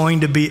it's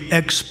going to be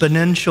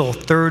exponential,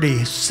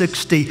 30,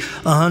 60,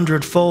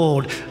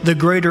 100-fold. The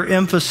greater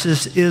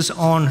emphasis is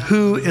on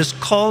who is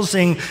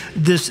causing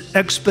this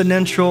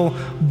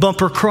exponential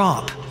bumper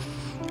crop.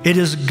 It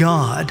is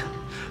God,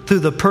 through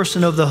the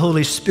person of the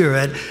Holy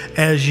Spirit,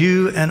 as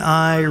you and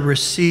I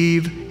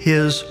receive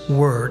his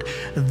word.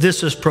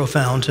 This is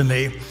profound to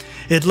me.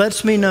 It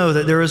lets me know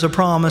that there is a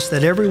promise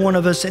that every one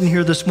of us in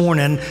here this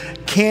morning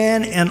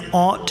can and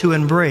ought to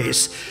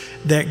embrace,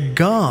 that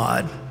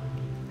God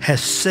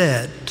has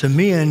said to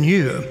me and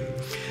you,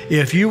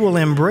 if you will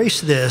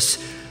embrace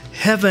this,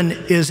 heaven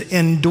is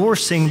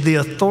endorsing the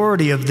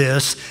authority of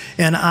this,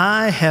 and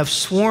I have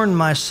sworn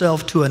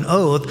myself to an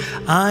oath,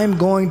 I'm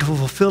going to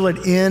fulfill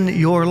it in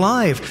your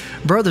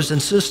life. Brothers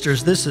and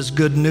sisters, this is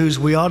good news.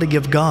 We ought to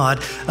give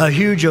God a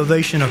huge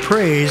ovation of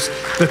praise,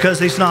 because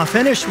he's not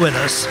finished with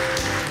us.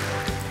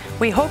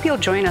 We hope you'll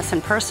join us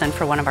in person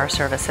for one of our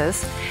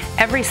services.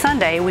 Every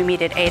Sunday, we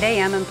meet at 8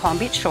 a.m. in Palm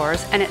Beach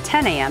Shores and at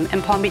 10 a.m.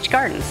 in Palm Beach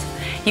Gardens.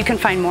 You can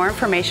find more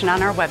information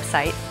on our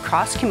website,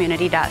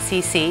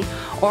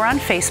 crosscommunity.cc, or on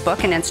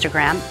Facebook and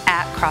Instagram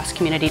at Cross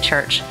Community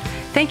Church.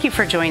 Thank you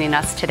for joining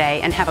us today,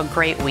 and have a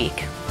great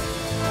week.